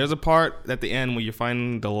 so there's a part at the end where you're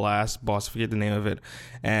finding the last boss. I forget the name of it.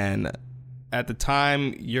 And at the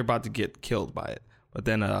time, you're about to get killed by it. But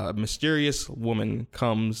then a mysterious woman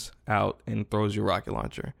comes out and throws you a rocket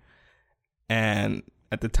launcher. And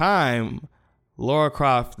at the time, Lara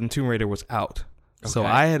Croft and Tomb Raider was out. Okay. So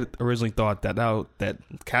I had originally thought that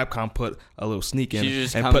Capcom put a little sneak in. She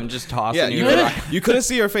just come and just toss it. You couldn't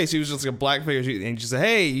see her face. She was just like a black figure. And she said,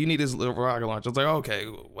 hey, you need this little rocket launcher. I was like, okay,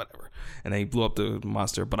 whatever. And they blew up the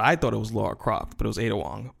monster. But I thought it was Lara Croft, but it was Ada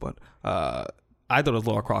Wong. But I thought it was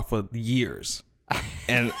Lara Croft for years.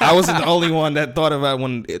 And I wasn't the only one that thought about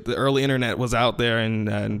when the early internet was out there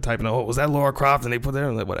and typing, oh, was that Lara Croft? And they put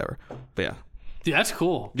there, like, whatever. But yeah. Dude, that's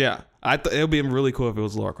cool. Yeah. I thought it would be really cool if it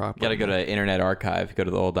was Lara Croft. You gotta go to Internet Archive, go to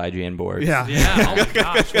the old IGN boards. Yeah. Yeah. Oh my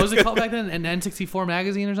gosh. What was it called back then? An N64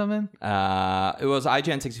 magazine or something? It was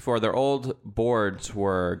IGN 64. Their old boards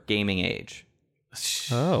were Gaming Age.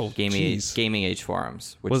 Oh, Gaming Age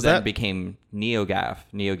forums, which then became NeoGAF,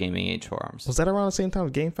 Neo Gaming Age forums. Was that around the same time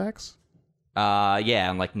as GameFAQs? Yeah,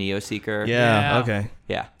 and like NeoSeeker. Yeah. Okay.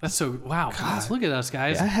 Yeah. That's so wow. Gosh, look at us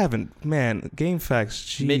guys. I haven't, GameFAQs.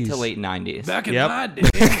 Geez. Mid to late 90s. Back in my day,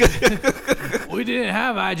 we didn't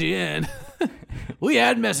have IGN. We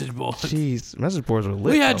had message boards. Jeez, message boards were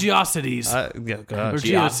lit. We had Geocities. Yeah, God. Or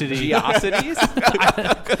GeoCities. GeoCities?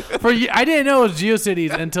 I didn't know it was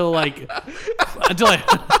GeoCities until I.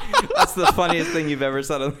 That's the funniest thing you've ever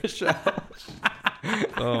said on the show.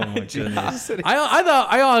 Oh my goodness!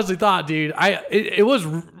 I honestly thought, dude, it was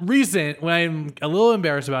recent when I'm a little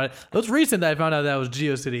embarrassed about it. It was recent that I found out that was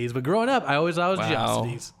GeoCities, but growing up, I always thought it was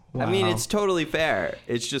GeoCities. Wow. I mean, it's totally fair.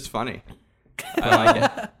 It's just funny. I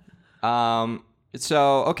like it.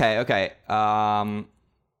 So okay.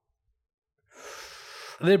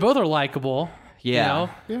 They both are likable. Yeah.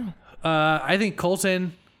 You know? Yeah. I think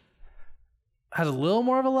Coulson has a little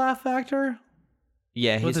more of a laugh factor.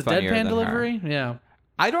 Yeah, he's with his funnier deadpan than delivery. Her. Yeah.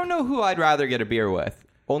 I don't know who I'd rather get a beer with,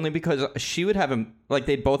 only because she would have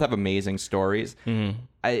they'd both have amazing stories. Mm-hmm.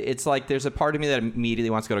 It's like there's a part of me that immediately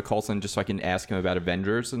wants to go to Coulson just so I can ask him about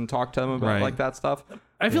Avengers and talk to him about like that stuff.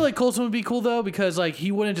 I feel like Coulson would be cool though because like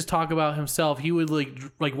he wouldn't just talk about himself. He would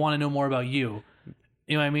like want to know more about you.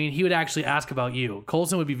 You know what I mean? He would actually ask about you.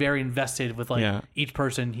 Coulson would be very invested with each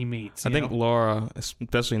person he meets. I think Laura,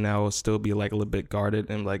 especially now, will still be like a little bit guarded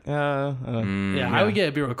and like, Yeah, I would get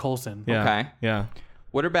a beer with Coulson. Yeah. Okay. Yeah.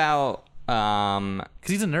 What about because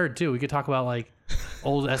he's a nerd too. We could talk about like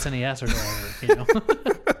old SNES or whatever. You know.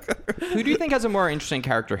 Who do you think has a more interesting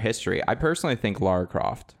character history? I personally think Lara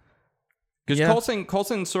Croft. Because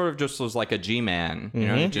Coulson sort of just was like a G-man, you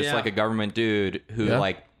know, just like a government dude who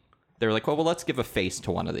like. They were like, well, let's give a face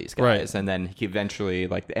to one of these guys. Right. And then he eventually,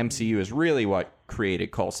 like, the MCU is really what created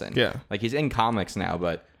Coulson. Yeah. Like, he's in comics now,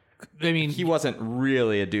 but I mean, he wasn't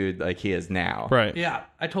really a dude like he is now. Right. Yeah,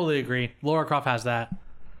 I totally agree. Lara Croft has that.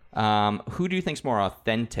 Who do you think's more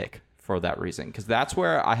authentic for that reason? Because that's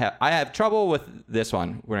where I have trouble with this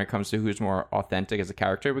one when it comes to who's more authentic as a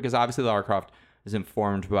character. Because obviously Lara Croft is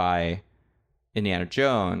informed by Indiana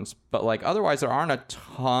Jones, but like otherwise there aren't a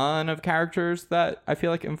ton of characters that I feel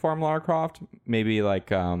like inform Lara Croft. Maybe like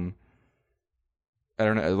I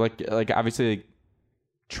don't know, like obviously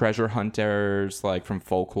treasure hunters like from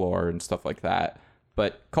folklore and stuff like that.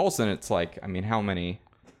 But Coulson, it's like, I mean, how many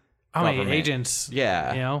agents?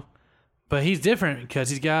 Yeah, you know, but he's different because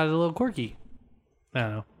he's got a little quirky. I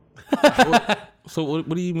don't know. So what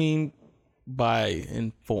do you mean by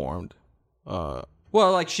informed?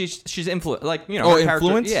 Well, like she's influenced, like, you know, her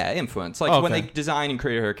influence? Yeah, influence. Like when they design and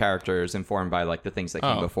create her characters, informed by like the things that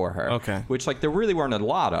came before her. Okay. Which like there really weren't a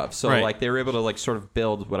lot of. So like they were able to like sort of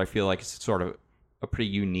build what I feel like is sort of a pretty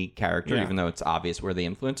unique character, even though it's obvious where the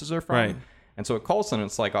influences are from. Right. And so at Coulson,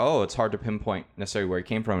 it's like, oh, it's hard to pinpoint necessarily where he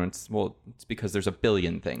came from. It's because there's a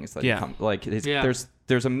billion things that come. Like there's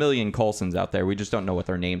a million Coulsons out there. We just don't know what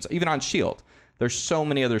their names are. Even on S.H.I.E.L.D., there's so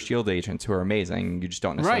many other S.H.I.E.L.D. agents who are amazing. You just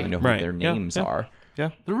don't necessarily know who their names are. Yeah,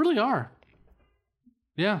 there really are.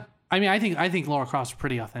 Yeah, I mean, I think Lara Croft's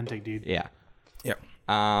pretty authentic, dude. Yeah. yeah.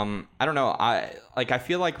 I don't know. I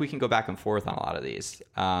feel like we can go back and forth on a lot of these.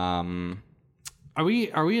 Are we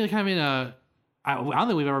kind of in a? I don't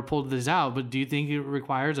think we've ever pulled this out, but do you think it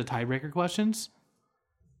requires a tiebreaker questions?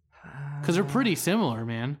 Because they're pretty similar,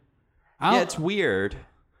 man. Yeah, it's weird.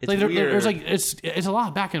 It's like weird. There's like it's a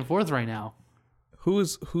lot back and forth right now.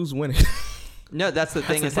 Who's winning? No, that's the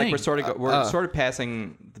thing. the It's like thing. we're sort of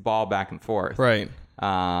passing the ball back and forth. Right.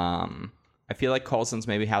 I feel like Coulson's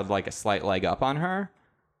maybe had like a slight leg up on her,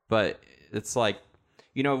 but it's like,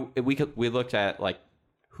 we looked at like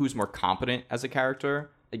who's more competent as a character.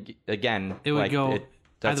 Again, It would go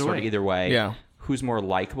that's either sort of way. either way. Yeah. Who's more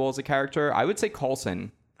likable as a character? I would say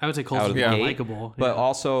Coulson. I would say out Coulson's of the more gate, likable, but yeah.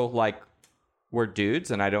 also like we're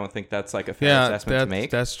dudes, and I don't think that's like a fair assessment to make.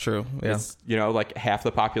 That's true. Yeah. It's, like half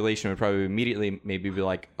the population would probably immediately maybe be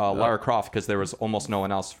like Lara Croft because there was almost no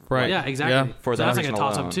one else. Right. Yeah, exactly. Yeah. For So that that's like a reason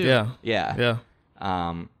toss alone. up too. Yeah. Yeah.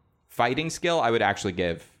 Yeah. Fighting skill, I would actually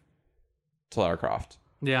give to Lara Croft.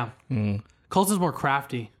 Yeah. Coulson's more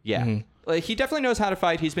crafty. Yeah. Like, he definitely knows how to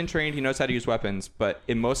fight. He's been trained. He knows how to use weapons. But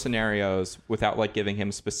in most scenarios, without like giving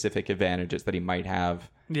him specific advantages that he might have,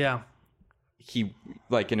 Yeah. he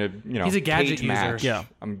like in a He's a gadget cage user. match, Yeah.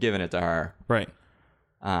 I'm giving it to her. Right.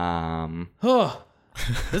 Oh,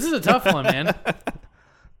 this is a tough one, man.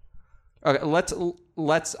 Okay,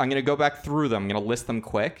 let's. I'm gonna go back through them. I'm gonna list them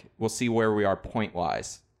quick. We'll see where we are point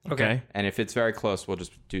wise. Okay. And if it's very close, we'll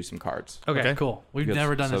just do some cards. Okay, cool. We've Because-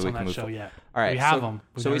 never done so this we on can that move show forward. yet. All right. We have them.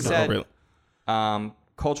 We've So we never done said Really?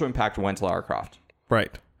 cultural impact went to Lara Croft.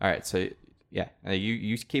 Right. All right. So yeah,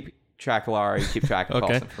 you keep track of Lara. You keep track of Okay.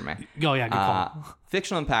 Coulson for me. it. Oh yeah, good call.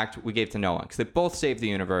 Fictional impact we gave to no one because they both saved the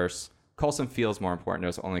universe. Coulson feels more important to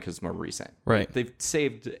us only because it's more recent. Right. They've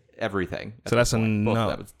saved everything. at So this that's a point. Both no.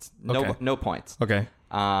 of them. It's Okay. No points. Okay.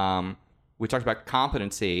 We talked about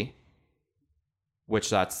competency,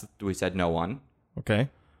 which we said no one. Okay.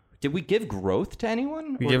 Did we give growth to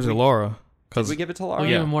anyone? We Or gave it did to Laura. Did we give it to Lara? We'll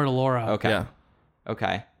give him more to Laura. Okay. Yeah.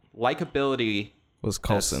 Okay. Likability. Was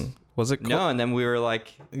Coulson. Was it? No, and then we were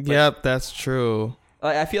like, Yep, that's true.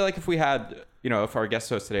 I feel like if we had, if our guest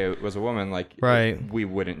host today was a woman, like, Right. we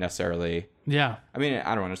wouldn't necessarily. Yeah. I mean,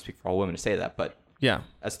 I don't want to speak for all women to say that, but Yeah,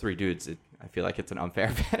 as three dudes, I feel like it's an unfair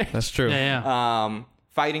advantage. that's true. Yeah, yeah.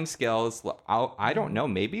 Fighting skills. I don't know.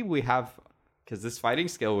 Maybe we have, because this fighting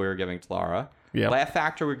skill we were giving to Lara. Yep. Laugh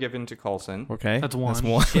factor we're giving to Coulson. Okay. That's one. That's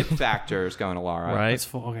one. Hip factor is going to Lara. Right. That's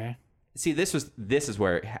full. Okay. See, this is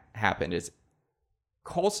where it happened. Is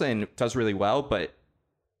Coulson does really well, but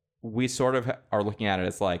we sort of are looking at it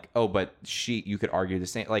as like, oh, but you could argue the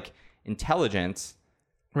same, like intelligence.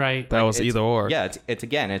 Right. That was it's- either or. Yeah,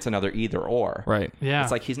 it's another either or. Right. Yeah.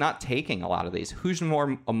 It's like he's not taking a lot of these. Who's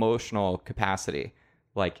more emotional capacity?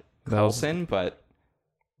 Like That was- Coulson, but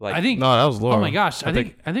like I think. No, that was Laura. Oh my gosh. I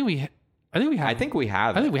think we have. I think we have. I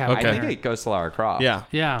think we have Okay. I think it goes to Lara Croft. Yeah.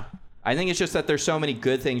 Yeah. I think it's just that there's so many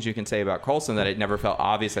good things you can say about Coulson that it never felt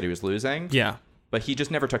obvious that he was losing. Yeah. But he just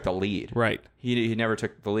never took the lead. Right. He never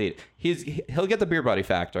took the lead. He'll get the beer buddy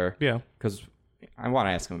factor. Yeah. Because I want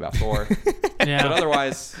to ask him about Thor. Yeah. But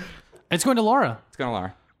otherwise, It's going to Laura. it's going to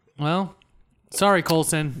Lara. Well, sorry,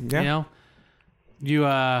 Coulson. Yeah. You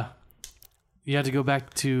had to go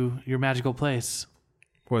back to your magical place,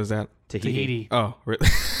 What is that? Tahiti. Oh, really?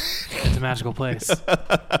 It's a magical place.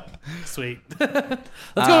 Sweet. Let's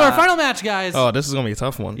go to our final match, guys. Oh, this is gonna be a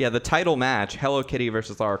tough one. Yeah, the title match, Hello Kitty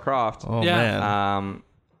versus Lara Croft. Oh Yeah. man.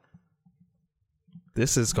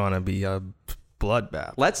 This is gonna be a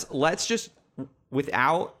bloodbath. Let's just,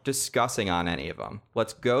 without discussing on any of them,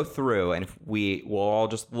 let's go through, and if we'll all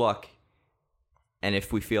just look, and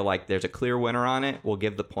if we feel like there's a clear winner on it, we'll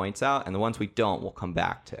give the points out, and the ones we don't, we'll come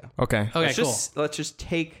back to. Okay. Okay, cool. Let's just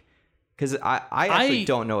take, because I actually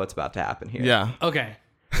don't know what's about to happen here. Yeah. Okay.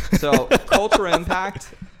 So cultural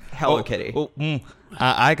impact, Hello Kitty.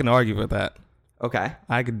 I can argue with that. Okay.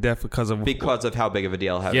 I could definitely Because of how big of a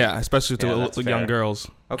deal. yeah, especially to that's young fair. girls.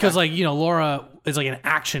 Okay. Because Laura is like an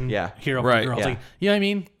action hero for Right. girls. Yeah. Like, you know what I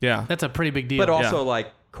mean? Yeah. That's a pretty big deal. But also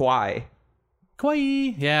like Kawaii.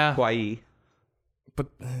 Kawaii. Yeah. Kawaii. But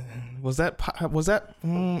was that?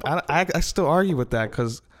 I still argue with that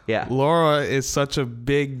because Yeah. Laura is such a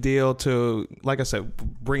big deal to, like I said,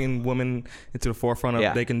 bringing women into the forefront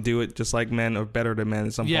of they can do it just like men or better than men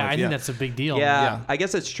at some Yeah, point. I think that's a big deal. Yeah, I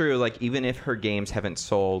guess it's true. Like, even if her games haven't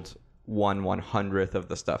sold 1/100th of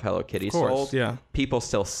the stuff Hello Kitty sold, people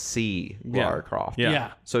still see Lara Croft.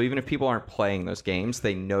 Yeah. So even if people aren't playing those games,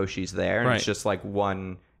 they know she's there, and Right. it's just like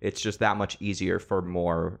it's just that much easier for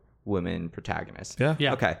more women protagonists. Yeah.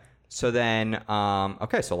 Yeah. Okay. So then,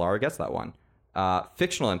 so Lara gets that one.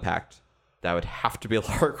 Fictional impact. That would have to be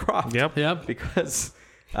Lara Croft. Yep. Because,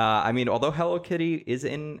 although Hello Kitty is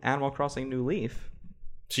in Animal Crossing New Leaf,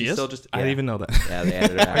 She is? still just. I didn't even know that. Yeah, they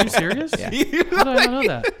added it. Are you serious? Yeah. How did I not know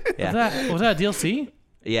that? Yeah. Was that a DLC?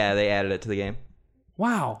 Yeah, they added it to the game.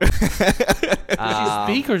 Wow. Did she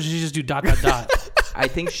speak or did she just do ... I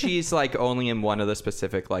think she's like only in one of the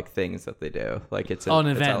specific like things that they do. Like it's an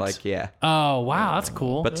it's event. like yeah. Oh wow, that's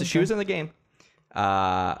cool. But she was in the game.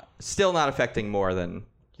 Still not affecting more than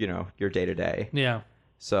your day to day. Yeah.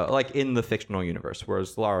 So like in the fictional universe,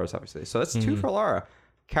 whereas Lara's obviously. So that's 2 for Lara.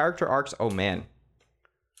 Character arcs. Oh man.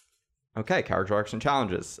 Okay, character arcs and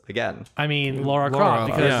challenges again. Lara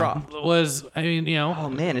Croft because Yeah. Oh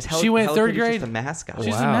man, is she went Hello third Kitty grade. just a mascot?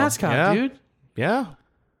 She's a mascot, dude. Yeah.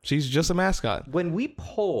 She's just a mascot. When we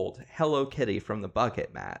pulled Hello Kitty from the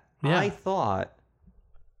bucket, Matt, Yeah. I thought,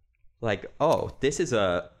 like, oh, this is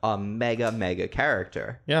a mega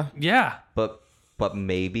character. Yeah. Yeah. But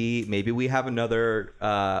maybe we have another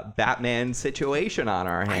Batman situation on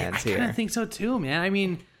our hands I here. kind of think so too,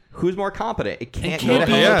 man. Who's more competent? It can't can't go to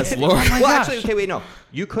be. Hello Yes, Kitty. Lord. Oh my Well, gosh. actually, okay, wait, no.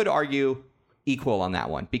 You could argue equal on that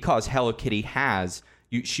one because Hello Kitty has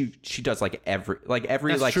she does like every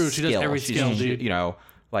That's like true. She does skill. every skill, dude.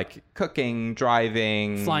 Like cooking,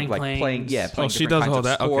 driving, Flying like planes. playing she different does kinds all of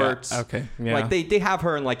that? sports. Okay. Yeah. Like they have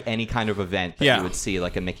her in like any kind of event that Yeah. you would see,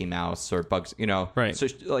 like a Mickey Mouse or Bugs, Right. So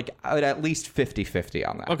like I would at least 50-50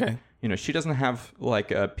 on that. Okay. She doesn't have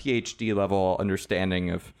like a PhD level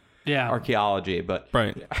understanding of archaeology, but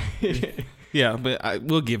Right. Yeah, but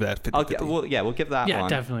we'll give that 50. we'll give that Yeah, one.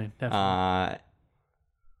 definitely.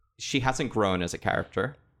 She hasn't grown as a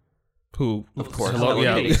character. Who? Of course. Hello, Hello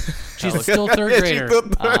yeah. Kitty. She's still third grader. She's still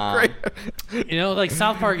third grader. Like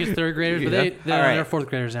South Park is third graders, but they're All right. they're fourth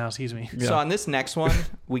graders now. Excuse me. So on this next one,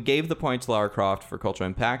 we gave the point to Lara Croft for cultural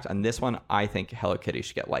impact. On this one, I think Hello Kitty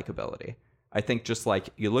should get likability. I think just like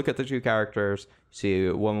you look at the two characters, you see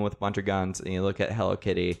a woman with a bunch of guns, and you look at Hello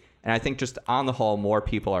Kitty, and I think just on the whole, more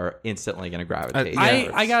people are instantly going to gravitate.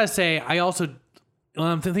 I gotta say, I also when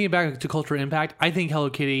I'm thinking back to cultural impact, I think Hello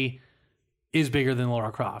Kitty is bigger than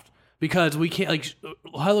Lara Croft because we can't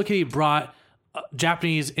Hello Kitty brought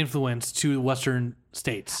Japanese influence to Western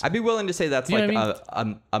states. I'd be willing to say that's You know like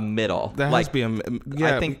what a middle. That like, has to be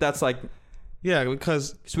I think that's like. Yeah,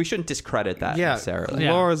 because So we shouldn't discredit that necessarily.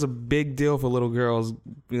 Yeah. Laura's a big deal for little girls,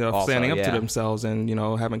 Also, standing up to yeah. themselves and,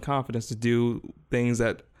 having confidence to do things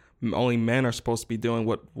that only men are supposed to be doing,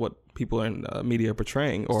 what people in media are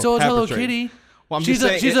portraying. Or So is have Hello portrayed. Kitty. Well, I'm she's just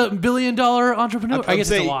saying she's a $1 billion entrepreneur. I guess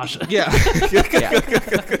saying, it's a wash. Yeah.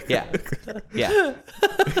 Yeah.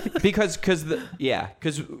 Because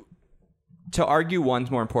to argue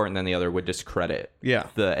one's more important than the other would discredit Yeah.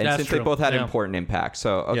 and That's since true. they both had Yeah. important impacts.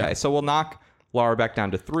 So okay, Yeah. so we'll knock Lara back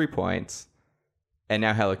down to 3 points, and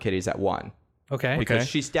now Hello Kitty's at 1 Okay. because Okay.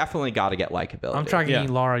 she's definitely got to get likability. I'm tracking Yeah.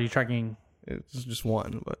 Laura. You tracking? It's just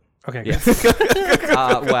one, but Okay. Yeah.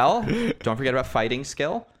 Well, don't forget about fighting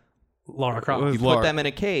skill. Laura Croft. You Put them in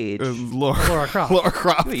a cage. Laura Croft. Laura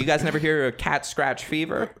Croft. You guys never hear of cat scratch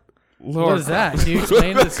fever? What is that? Can you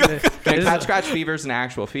explain this? Cat scratch fever is an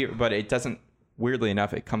actual fever, but it doesn't. Weirdly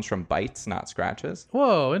enough, it comes from bites, not scratches.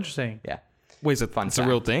 Whoa, interesting. Yeah. Wait, it's Fun a fact.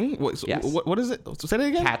 real thing? Yes. What is it? Say that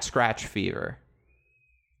again? Cat scratch fever.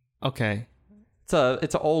 Okay. It's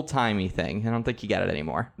an old timey thing. I don't think you get it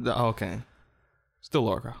anymore. Okay. Still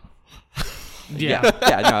Laura Croft. Yeah.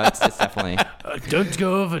 No, it's definitely. Don't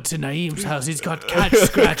go over to Naeem's house. He's got cat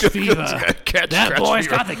scratch fever. That boy's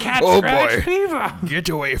got the cat scratch fever. Get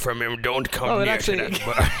away from him. Don't come it actually.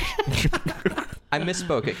 I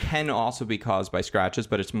misspoke. It can also be caused by scratches,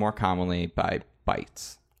 but it's more commonly by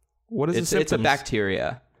bites. What is It's the a symptoms?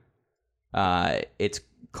 bacteria. It's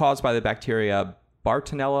caused by the bacteria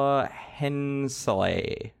Bartonella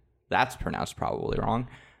henselae. That's pronounced probably wrong.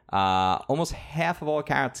 Almost half of all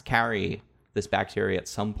cats carry this bacteria at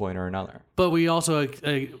some point or another. But we also,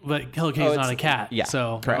 but Hello Kitty's not a cat. yeah,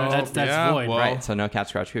 So correct. that's Yeah, void. well- Right, so no cat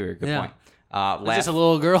scratch fever. Good Yeah. point. It's just a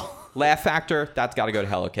little girl. Laugh factor, that's got to go to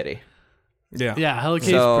Hello Kitty. Yeah. Yeah, Hello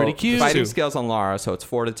Kitty's So pretty cute. fighting skills on Lara, so it's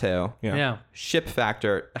 4-2. Yeah. Yeah. Ship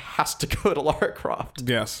factor has to go to Lara Croft.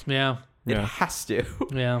 Yes. Yeah. It Yeah. has to.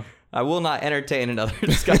 Yeah. I will not entertain another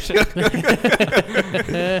discussion.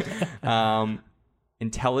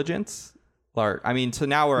 Intelligence. So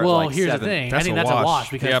now we're Well, at like here's 7. the thing. That's I think a that's a wash. wash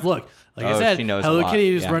because Yep. look, like I Oh, said, she knows a Hello lot. Kitty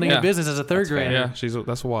is Yeah. running Yeah. a business as a third grader. Yeah.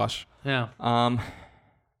 That's a wash. Yeah.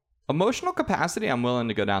 Emotional capacity, I'm willing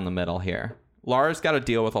to go down the middle here. Lara's got to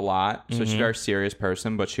deal with a lot, so she's a very serious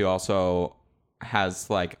person, but she also has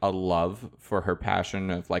like a love for her passion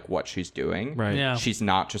of like what she's doing. Right. Yeah. She's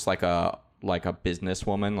not just like a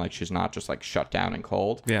businesswoman. Like she's not just like shut down and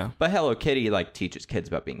cold. Yeah. But Hello Kitty like teaches kids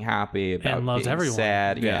about being happy, about And loves being everyone.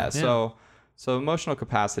 sad. Yeah. So emotional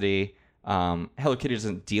capacity. Hello Kitty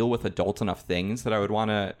doesn't deal with adult enough things that I would want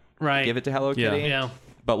to give it to Hello Yeah. Kitty. Yeah.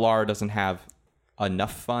 But Lara doesn't have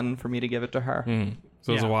enough fun for me to give it to her.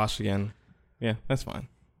 So it's a Yeah. wash again. Yeah, that's fine.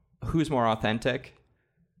 Who's more authentic?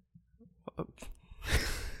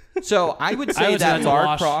 So I would I say would say that that's a Lara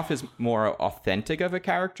wash. Croft is more authentic of a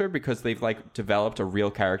character because they've like developed a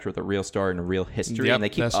real character with a real story and a real history, Yep, and they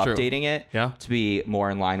keep that's true. updating it Yeah. to be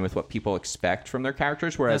more in line with what people expect from their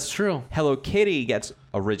characters. Whereas That's true. Hello Kitty gets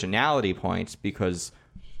originality points because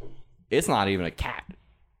it's not even a cat.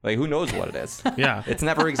 Like who knows what it is? Yeah. It's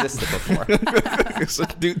never existed before. It's a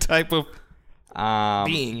new type of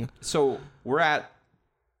being. So we're at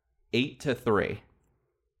 8-3.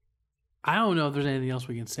 I don't know if there's anything else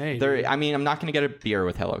we can say. I mean, I'm not going to get a beer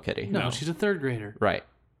with Hello Kitty. No, she's a third grader. Right.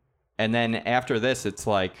 And then after this, it's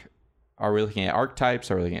like, are we looking at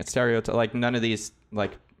archetypes? Are we looking at stereotypes? Like none of these,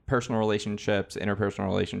 like personal relationships, interpersonal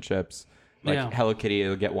relationships. Like Yeah. Hello Kitty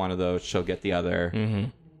will get one of those. She'll get the other.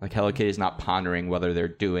 Like Hello Kitty's not pondering whether they're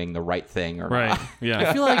doing the right thing or Right. not. I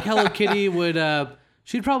Yeah. feel like Hello Kitty would.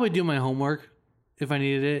 She'd probably do my homework if I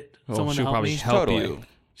needed it. Someone to she'll help probably me. help Totally. you.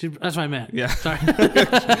 That's what I meant. Yeah. Sorry.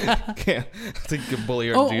 Can't think you can bully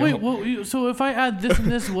her. Oh do you? wait. Well, so if I add this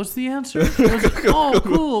and this, what's the answer? Oh,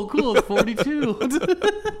 cool. 42.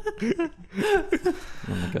 Oh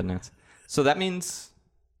my goodness. So that means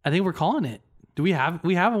I think we're calling it. Do we have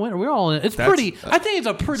a winner? We're all in it. It's That's- pretty. I think it's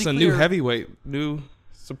a pretty. It's a clear, new heavyweight, new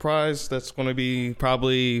surprise. That's going to be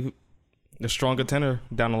probably a strong contender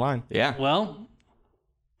down the line. yeah. Well,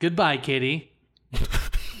 goodbye, Kitty.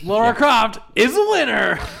 Lara Croft is a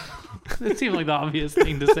winner. It seemed like the obvious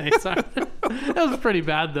thing to say. Sorry. That was pretty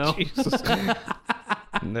bad, though.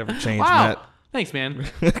 Never change, Wow. Matt. Thanks, man.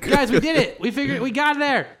 Guys, we did it. We figured we got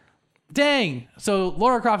there. Dang. So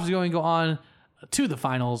Lara Croft is going to go on to the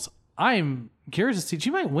finals. I'm curious to see. She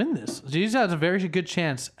might win this. She has a very good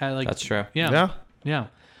chance at like. That's true. Yeah.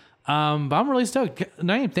 But I'm really stoked.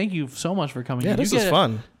 Naeem, thank you so much for coming. Yeah, in. this You was get-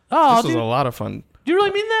 fun. Oh, This was dude, a lot of fun. do you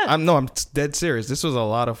really mean that? I'm dead serious. This was a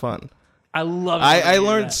lot of fun. I love it. I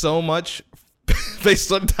learned so much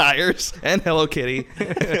based on tires and Hello Kitty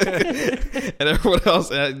and everyone else.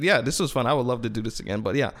 Yeah, this was fun. I would love to do this again.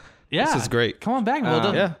 But yeah, this is great. Come on back.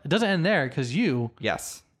 Well, yeah. it doesn't end there because you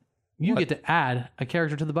Yes. get to add a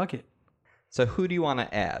character to the bucket. So who do you want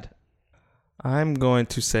to add? I'm going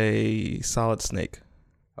to say Solid Snake.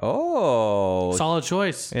 Oh. Solid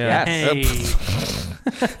choice. Yeah. Hey.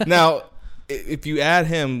 Now, if you add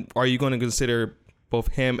him, are you going to consider both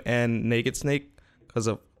him and Naked Snake because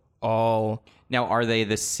of all? Now, are they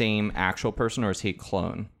the same actual person or is he a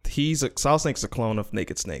clone? Solid Snake's a clone of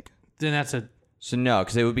Naked Snake. Then that's a. So no,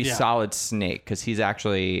 because it would be Yeah. Solid Snake because he's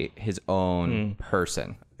actually his own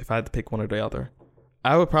person. If I had to pick one or the other,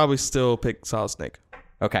 I would probably still pick Solid Snake.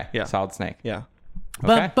 Okay. Yeah. Solid Snake. Yeah.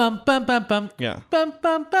 Okay. Bum, bum, bum, bum, bum. Yeah. Bum,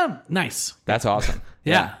 bum, bum. Nice. That's awesome.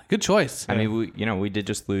 Yeah. Good choice. I mean, we did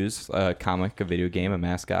just lose a comic, a video game, a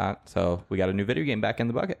mascot. So we got a new video game back in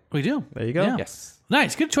the bucket. We do. There you go. Yeah. Yes.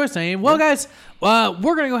 Nice. Good choice, Naeem. Well, guys, we're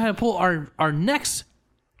going to go ahead and pull our next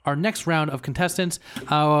round of contestants.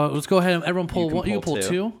 Let's go ahead and everyone pull can one. You pull pull two.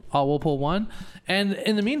 two. We'll pull one. And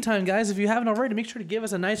in the meantime, guys, if you haven't already, make sure to give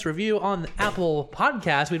us a nice review on the Apple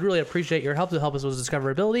Podcast. We'd really appreciate your help to help us with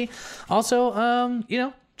discoverability. Also,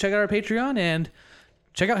 check out our Patreon and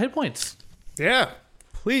check out Hit Points. Yeah.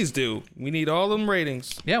 Please do. We need all them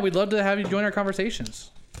ratings. Yeah, we'd love to have you join our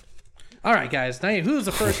conversations. All right, guys. Naeem, who's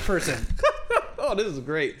the first person? Oh, this is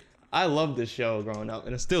great. I loved this show growing up,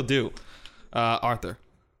 and I still do. Arthur.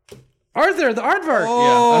 Arthur, the aardvark.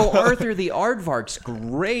 Oh, Arthur the Aardvark's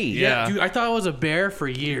great. Yeah. Dude, I thought it was a bear for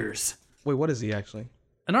years. Wait, what is he actually?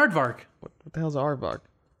 An aardvark. What the hell's an aardvark?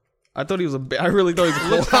 I thought he was a bear. I really thought he was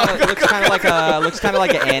a Looks kind of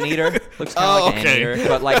like an anteater. Looks kind of like an okay. anteater,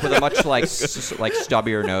 but like with a much like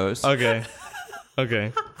stubbier nose. Okay.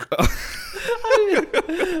 Okay.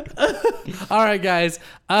 All right, guys.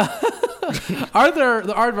 Arthur,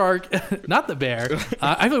 the aardvark, not the bear.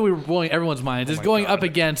 I feel like we were blowing everyone's minds. Is going up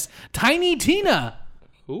against Tiny Tina.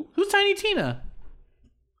 Who? Who's Tiny Tina?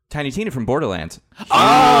 Tiny Tina from Borderlands.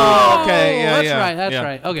 Oh, okay. Yeah, that's yeah. right. That's Yeah.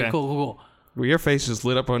 right. Okay, cool. Well, your face just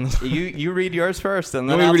lit up on. You read yours first, and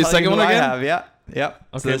then Want me to I'll read the tell second you who one I again? have. Yeah. Yep.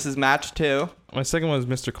 So Okay. this is match 2. My second one is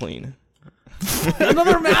Mr. Clean.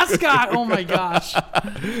 Another mascot. Oh my gosh.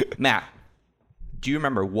 Matt, do you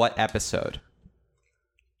remember what episode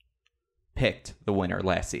picked the winner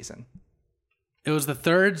last season? It was the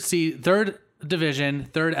third division,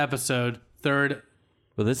 third episode, third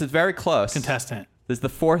Well, this is very close. contestant. This is the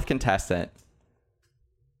fourth contestant.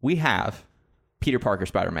 We have Peter Parker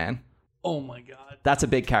Spider-Man. Oh my god. That's a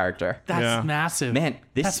big character. That's massive. Man,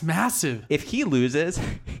 that's massive. If he loses,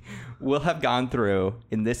 we'll have gone through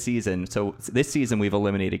in this season. So this season we've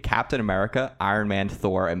eliminated Captain America, Iron Man,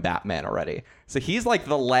 Thor, and Batman already. So he's like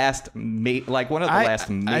the last, major. I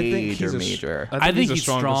think he's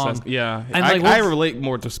strong. Yeah, And I relate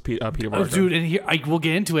more to Peter Parker. Oh, dude, and here we'll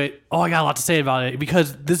get into it. Oh, I got a lot to say about it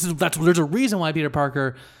because there's a reason why Peter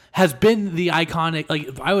Parker has been the iconic,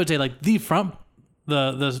 like I would say, like the front.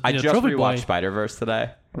 I just rewatched Spider-Verse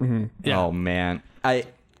today. Mm-hmm. Yeah. Oh man,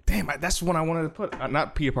 that's one I wanted to put.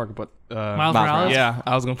 Not Peter Parker, but Miles Morales. Yeah,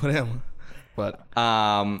 I was gonna put him. But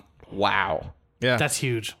wow, yeah, that's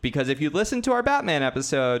huge. Because if you listen to our Batman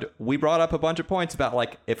episode, we brought up a bunch of points about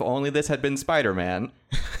like if only this had been Spider-Man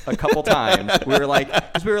a couple times. We were like,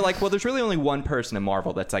 well, there's really only one person in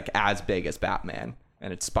Marvel that's like as big as Batman,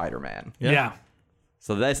 and it's Spider-Man. Yeah.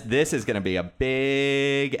 So this is gonna be a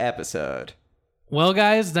big episode. Well,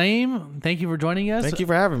 guys, Naeem, thank you for joining us. Thank you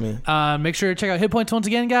for having me. Make sure to check out Hit Points once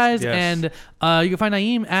again, guys. Yes. And you can find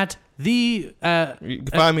Naeem at the... you can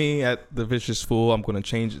find me at The Vicious Fool. I'm going to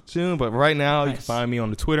change it soon. But right now, you can find me on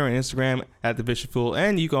the Twitter and Instagram at The Vicious Fool.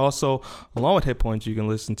 And you can also, along with Hit Points, you can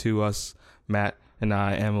listen to us, Matt and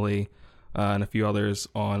I, Emily, and a few others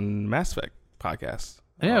on Mass Effect podcast.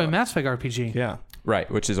 Yeah, Mass Effect RPG. Yeah.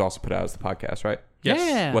 Right, which is also put out as the podcast, right? Yes.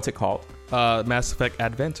 Yeah. What's it called? Mass Effect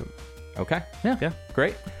Adventum. Okay. Yeah.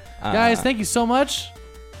 Great. Guys, thank you so much.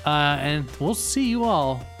 And we'll see you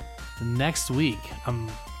all next week. I'm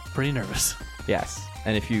pretty nervous. Yes.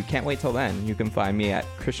 And if you can't wait till then, you can find me at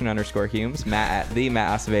Christian_Humes, Matt at the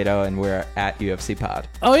Matt Acevedo, and we're at UFC Pod.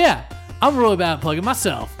 Oh, yeah. I'm really bad at plugging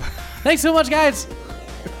myself. Thanks so much, guys.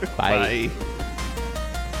 Bye. Bye.